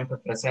estar siempre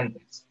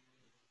presentes.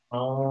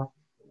 No,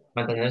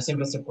 mantener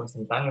siempre ese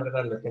porcentaje,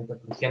 ¿verdad? El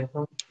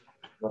 80%,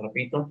 lo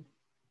repito,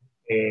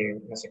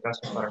 en ese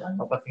caso para la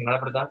nota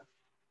final, ¿verdad?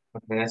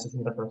 Mantener el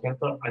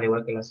 60%, al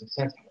igual que la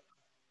asistencia.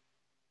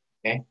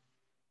 ¿Ok?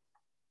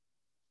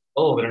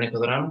 Oh, Verónica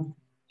Durán.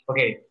 Ok.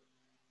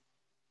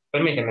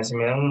 Permítanme, si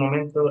me dan un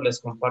momento, les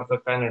comparto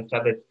acá en el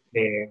chat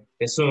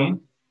de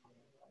Zoom.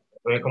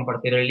 Voy a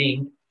compartir el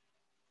link.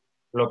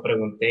 Lo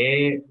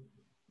pregunté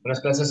unas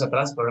clases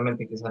atrás,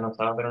 probablemente quizá no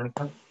estaba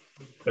Verónica.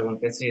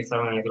 Pregunté si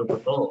estaban en el grupo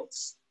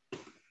todos.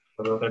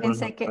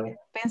 Pensé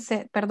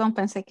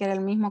que era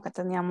el mismo que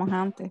teníamos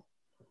antes.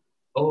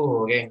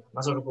 Oh, ok.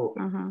 No se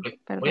preocupe. Ajá, No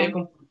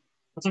perdón.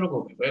 se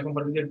preocupe. Voy a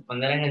compartir de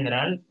manera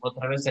general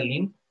otra vez el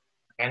link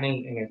acá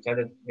en el chat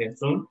de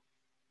Zoom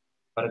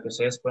para que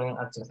ustedes puedan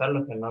accesar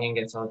los que no han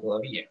ingresado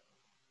todavía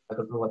a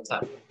tu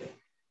WhatsApp.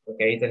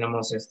 Porque ahí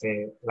tenemos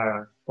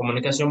la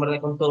comunicación,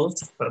 ¿verdad? Con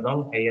todos.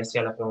 Perdón, ahí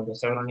hacía la pregunta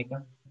de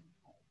Verónica.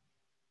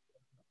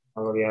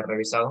 No lo había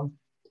revisado.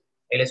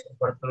 Él les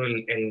comparto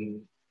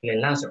el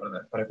enlace,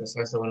 ¿verdad? Para que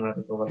ustedes se unan a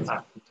tu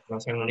WhatsApp. No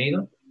se han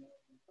unido.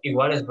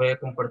 Igual les voy a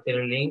compartir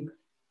el link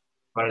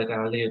para el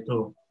canal de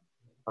YouTube.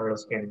 Para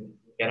los que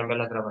quieran ver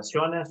las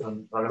grabaciones,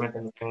 o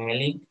probablemente no tengan el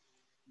link,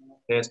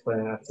 ustedes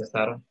pueden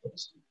accesar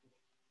pues,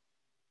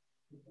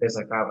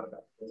 desde acá,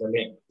 ¿verdad? Desde el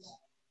link.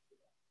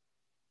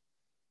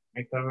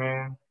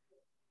 Permítanme.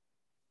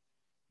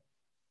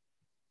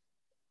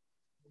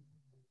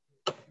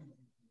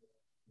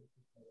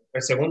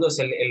 El segundo es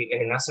el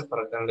enlace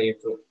para el canal de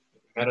YouTube.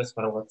 El primero es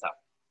para WhatsApp.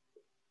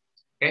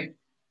 Okay?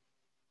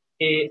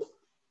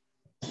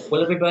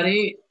 Well,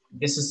 everybody,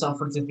 this is all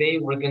for today.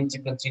 We're going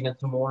to continue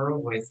tomorrow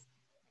with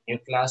new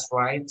class,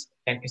 right?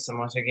 Thank you so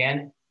much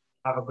again.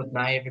 Have a good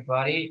night,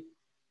 everybody.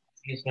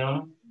 See you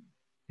soon.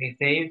 Be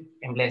safe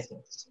and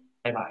blessings.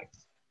 Bye-bye.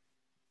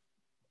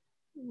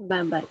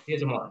 Bye-bye. See you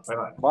tomorrow.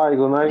 Bye-bye. Bye,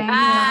 good night.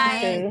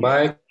 Bye.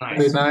 Bye. Nice.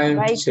 Good night,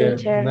 Bye, teacher.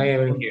 teacher. Good night,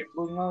 everyone. Thank you.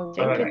 Thank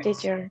you, Bye-bye.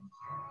 teacher.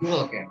 You're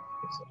welcome.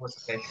 It was a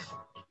pleasure.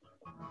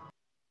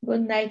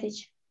 Good night,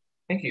 teacher.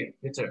 Thank you.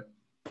 You too.